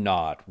know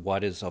not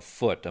what is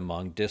afoot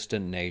among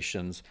distant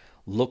nations,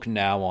 look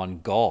now on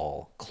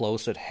Gaul,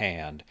 close at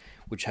hand,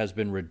 which has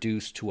been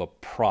reduced to a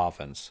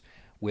province,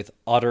 with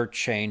utter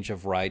change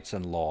of rights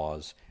and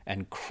laws,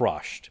 and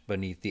crushed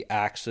beneath the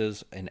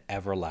axes in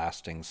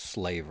everlasting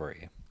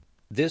slavery.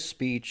 This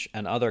speech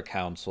and other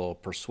counsel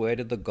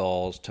persuaded the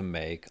Gauls to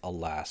make a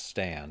last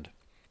stand.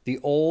 The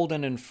old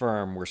and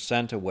infirm were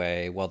sent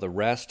away, while the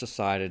rest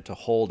decided to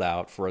hold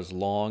out for as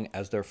long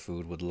as their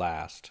food would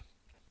last.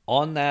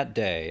 On that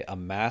day, a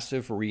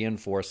massive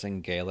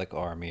reinforcing Gallic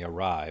army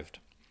arrived.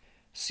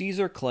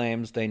 Caesar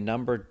claims they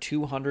numbered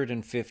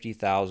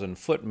 250,000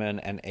 footmen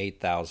and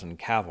 8,000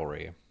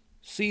 cavalry.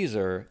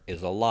 Caesar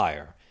is a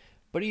liar,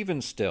 but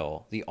even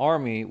still, the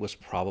army was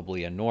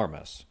probably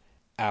enormous.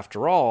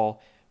 After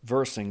all,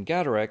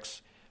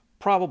 Vercingetorix,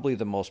 probably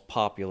the most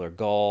popular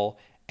Gaul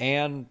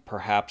and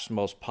perhaps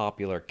most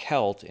popular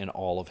Celt in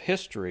all of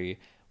history,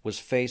 was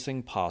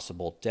facing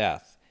possible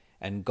death,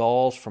 and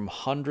Gauls from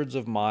hundreds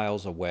of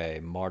miles away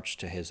marched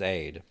to his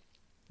aid.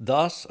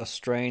 Thus, a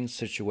strange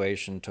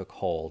situation took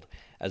hold,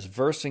 as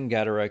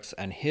Vercingetorix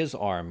and his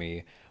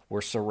army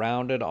were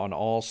surrounded on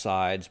all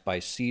sides by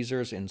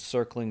Caesar's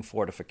encircling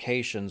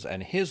fortifications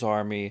and his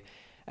army,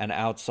 and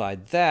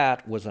outside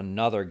that was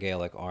another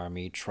Gallic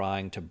army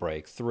trying to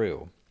break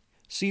through.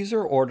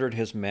 Caesar ordered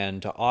his men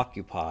to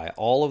occupy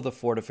all of the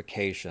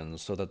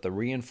fortifications so that the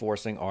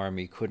reinforcing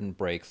army couldn't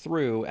break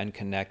through and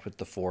connect with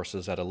the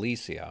forces at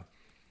Alesia.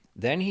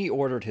 Then he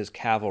ordered his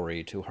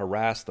cavalry to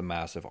harass the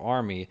massive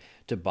army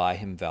to buy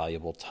him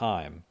valuable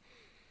time.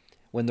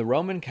 When the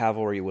Roman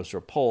cavalry was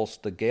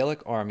repulsed, the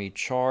Gallic army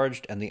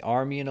charged and the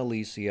army in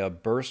Alesia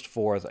burst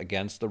forth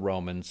against the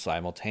Romans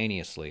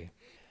simultaneously.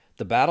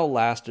 The battle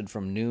lasted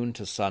from noon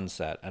to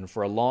sunset, and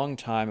for a long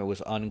time it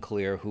was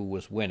unclear who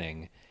was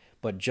winning.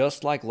 But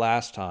just like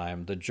last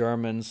time, the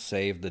Germans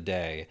saved the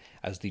day,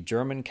 as the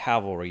German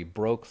cavalry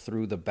broke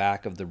through the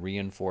back of the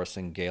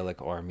reinforcing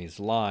Gallic army's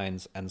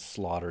lines and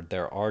slaughtered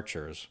their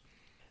archers.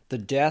 The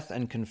death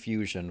and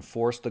confusion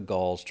forced the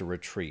Gauls to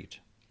retreat.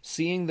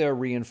 Seeing their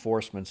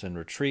reinforcements in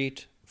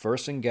retreat,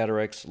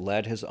 Vercingetorix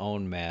led his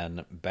own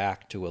men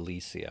back to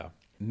Alesia.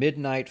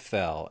 Midnight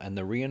fell, and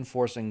the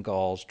reinforcing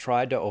Gauls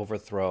tried to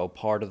overthrow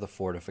part of the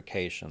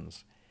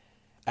fortifications.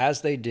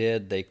 As they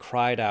did, they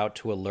cried out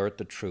to alert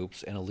the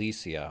troops in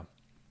Alesia.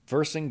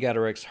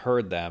 Vercingetorix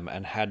heard them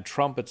and had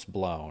trumpets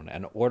blown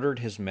and ordered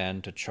his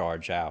men to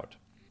charge out.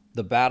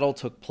 The battle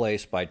took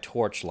place by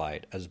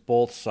torchlight as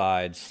both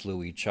sides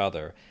slew each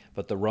other,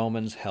 but the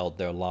Romans held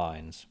their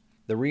lines.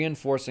 The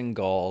reinforcing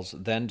Gauls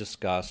then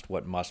discussed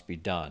what must be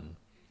done.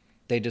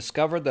 They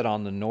discovered that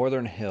on the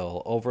northern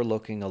hill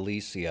overlooking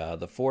Alesia,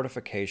 the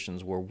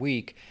fortifications were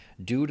weak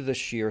due to the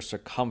sheer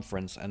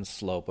circumference and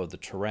slope of the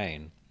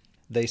terrain.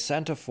 They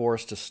sent a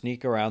force to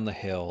sneak around the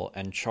hill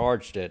and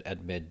charged it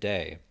at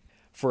midday.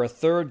 For a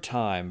third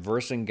time,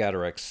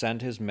 Vercingetorix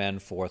sent his men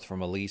forth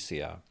from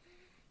Alesia.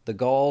 The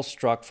Gauls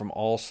struck from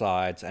all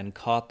sides and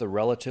caught the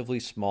relatively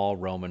small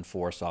Roman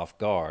force off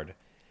guard.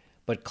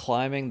 But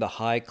climbing the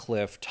high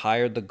cliff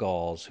tired the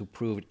Gauls, who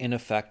proved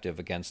ineffective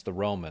against the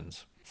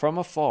Romans. From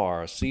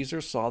afar,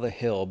 Caesar saw the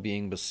hill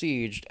being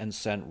besieged and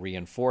sent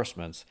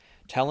reinforcements,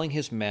 telling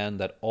his men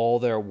that all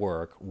their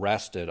work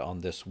rested on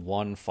this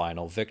one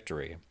final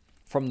victory.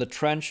 From the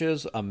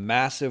trenches, a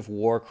massive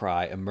war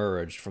cry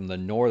emerged from the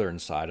northern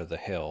side of the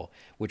hill,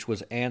 which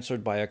was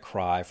answered by a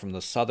cry from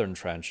the southern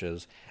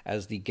trenches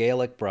as the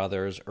Gallic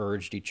brothers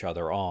urged each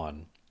other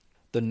on.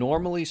 The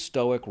normally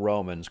stoic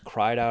Romans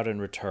cried out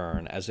in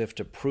return, as if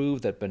to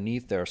prove that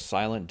beneath their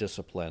silent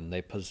discipline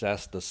they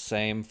possessed the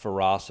same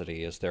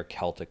ferocity as their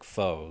Celtic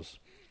foes.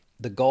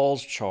 The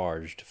Gauls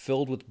charged,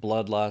 filled with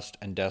bloodlust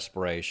and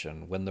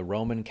desperation, when the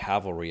Roman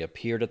cavalry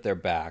appeared at their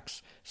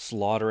backs,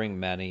 slaughtering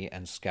many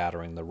and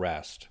scattering the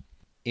rest.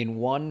 In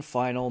one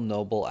final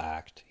noble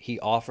act, he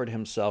offered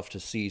himself to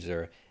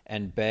Caesar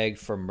and begged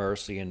for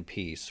mercy and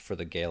peace for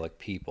the Gallic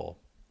people.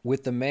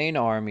 With the main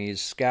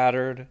armies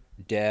scattered,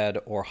 dead,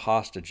 or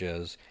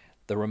hostages,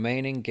 the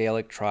remaining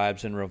Gallic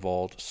tribes in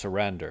revolt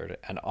surrendered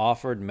and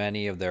offered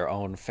many of their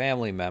own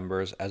family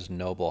members as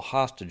noble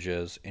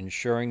hostages,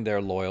 ensuring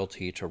their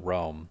loyalty to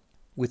Rome.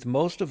 With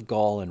most of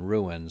Gaul in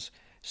ruins,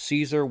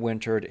 Caesar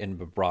wintered in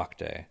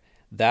Bibracte,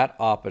 that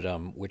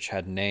oppidum which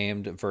had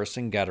named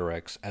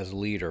Vercingetorix as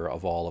leader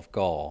of all of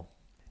Gaul.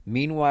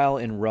 Meanwhile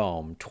in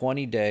Rome,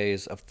 20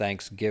 days of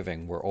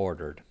thanksgiving were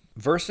ordered.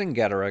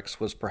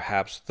 Vercingetorix was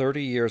perhaps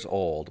 30 years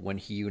old when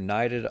he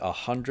united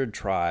 100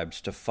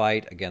 tribes to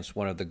fight against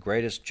one of the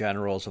greatest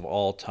generals of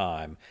all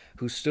time,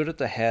 who stood at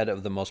the head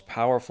of the most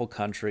powerful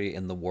country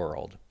in the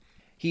world.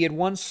 He had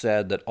once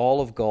said that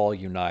all of Gaul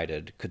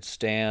united could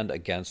stand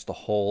against the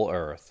whole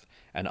earth,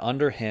 and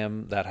under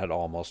him that had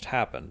almost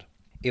happened.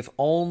 If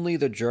only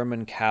the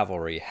German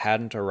cavalry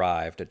hadn't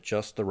arrived at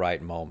just the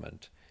right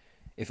moment.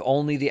 If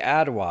only the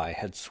Aedui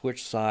had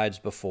switched sides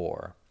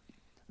before.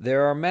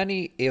 There are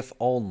many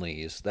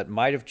if-onlys that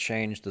might have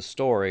changed the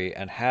story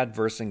and had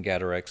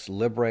Vercingetorix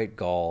liberate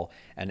Gaul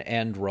and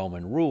end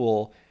Roman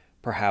rule,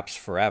 perhaps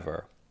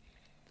forever.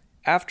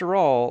 After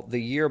all,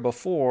 the year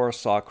before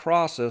saw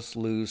Crassus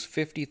lose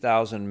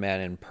 50,000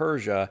 men in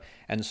Persia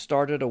and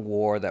started a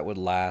war that would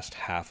last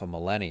half a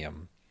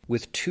millennium.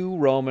 With 2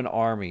 Roman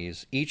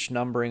armies, each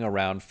numbering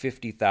around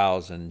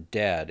 50,000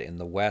 dead in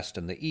the west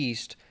and the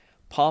east,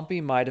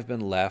 Pompey might have been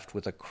left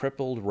with a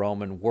crippled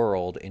Roman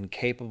world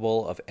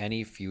incapable of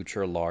any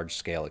future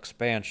large-scale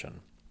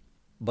expansion.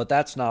 But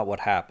that's not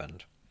what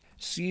happened.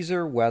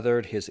 Caesar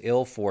weathered his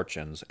ill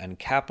fortunes and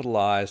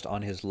capitalized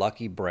on his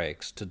lucky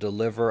breaks to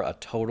deliver a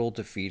total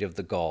defeat of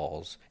the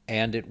Gauls,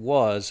 and it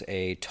was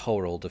a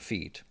total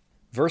defeat.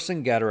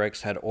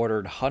 Vercingetorix had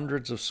ordered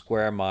hundreds of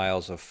square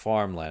miles of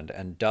farmland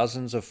and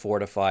dozens of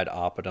fortified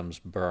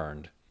oppidums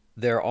burned.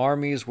 Their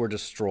armies were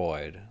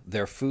destroyed,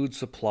 their food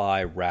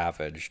supply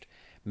ravaged,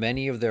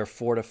 many of their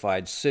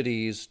fortified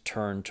cities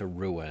turned to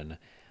ruin,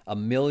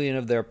 1 million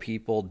of their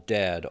people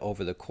dead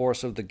over the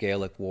course of the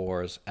Gallic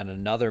Wars, and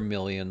another 1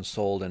 million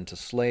sold into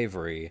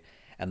slavery,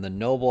 and the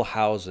noble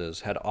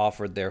houses had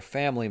offered their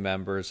family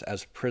members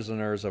as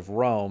prisoners of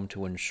Rome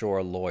to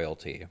ensure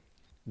loyalty.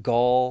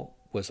 Gaul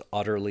was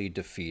utterly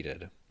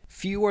defeated.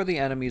 Few are the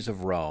enemies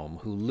of Rome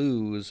who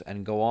lose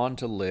and go on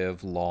to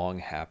live long,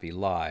 happy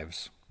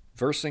lives.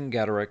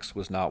 Vercingetorix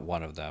was not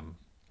one of them.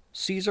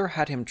 Caesar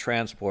had him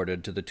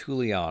transported to the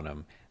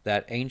Tullianum,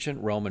 that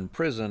ancient Roman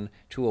prison,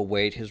 to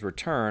await his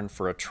return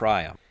for a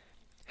triumph.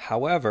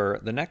 However,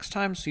 the next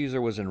time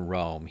Caesar was in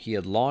Rome, he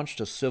had launched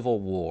a civil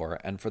war,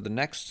 and for the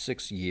next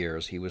 6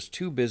 years he was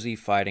too busy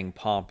fighting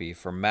Pompey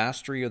for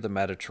mastery of the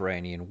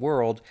Mediterranean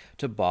world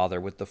to bother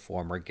with the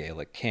former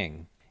Gallic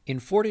king. In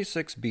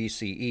 46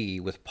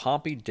 BCE, with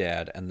Pompey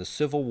dead and the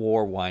civil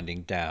war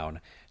winding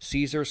down,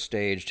 Caesar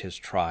staged his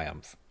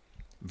triumph.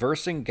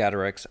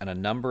 Vercingetorix and a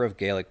number of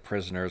Gallic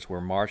prisoners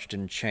were marched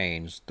in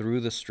chains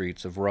through the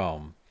streets of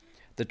Rome.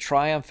 The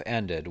triumph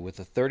ended with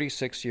the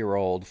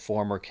 36-year-old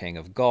former king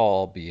of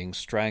Gaul being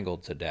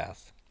strangled to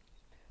death.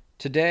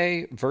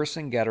 Today,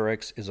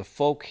 Vercingetorix is a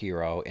folk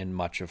hero in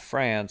much of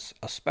France,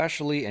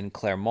 especially in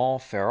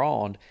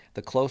Clermont-Ferrand,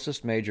 the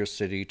closest major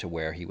city to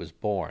where he was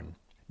born.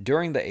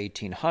 During the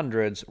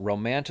 1800s,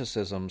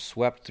 Romanticism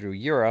swept through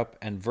Europe,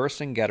 and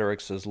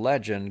Vercingetorix's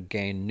legend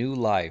gained new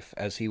life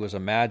as he was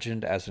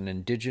imagined as an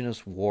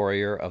indigenous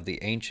warrior of the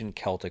ancient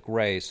Celtic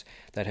race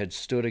that had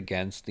stood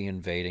against the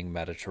invading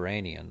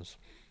Mediterraneans.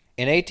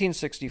 In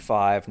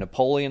 1865,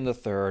 Napoleon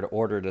III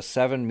ordered a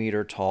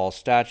 7-meter-tall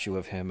statue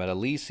of him at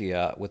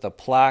Alesia with a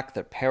plaque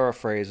that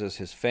paraphrases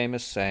his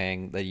famous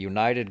saying that a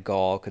united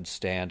Gaul could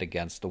stand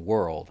against the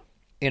world.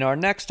 In our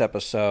next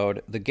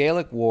episode, the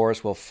Gallic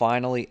Wars will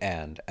finally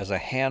end as a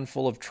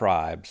handful of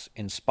tribes,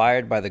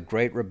 inspired by the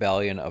Great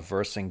Rebellion of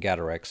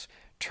Vercingetorix,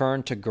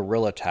 turned to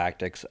guerrilla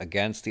tactics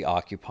against the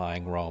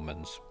occupying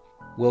Romans.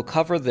 We'll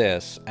cover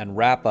this and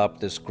wrap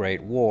up this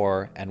great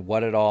war and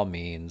what it all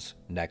means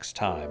next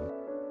time.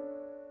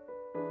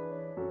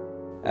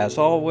 As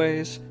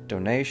always,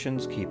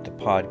 donations keep the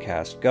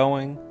podcast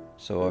going,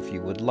 so if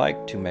you would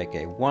like to make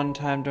a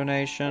one-time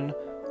donation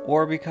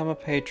or become a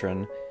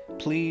patron,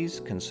 please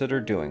consider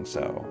doing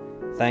so.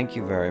 Thank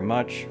you very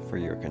much for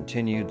your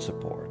continued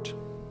support.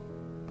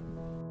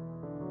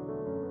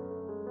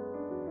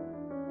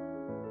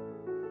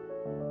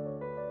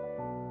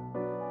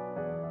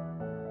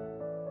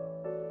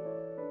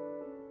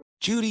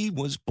 Judy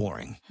was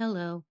boring.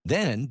 Hello.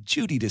 Then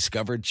Judy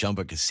discovered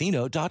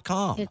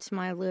ChumbaCasino.com. It's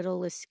my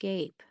little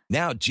escape.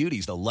 Now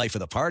Judy's the life of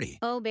the party.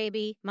 Oh,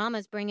 baby,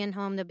 mama's bringing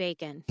home the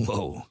bacon.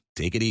 Whoa,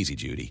 take it easy,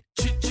 Judy.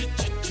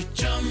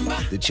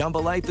 The Chumba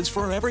life is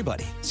for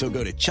everybody. So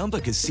go to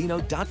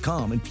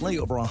ChumbaCasino.com and play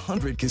over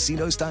 100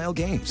 casino-style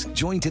games.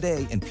 Join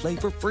today and play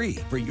for free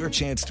for your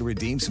chance to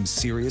redeem some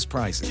serious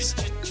prizes.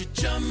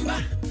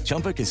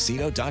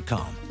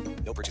 ChumbaCasino.com.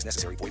 No purchase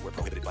necessary. Void where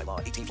prohibited by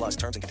law. 18+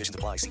 terms and conditions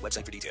apply. See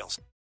website for details.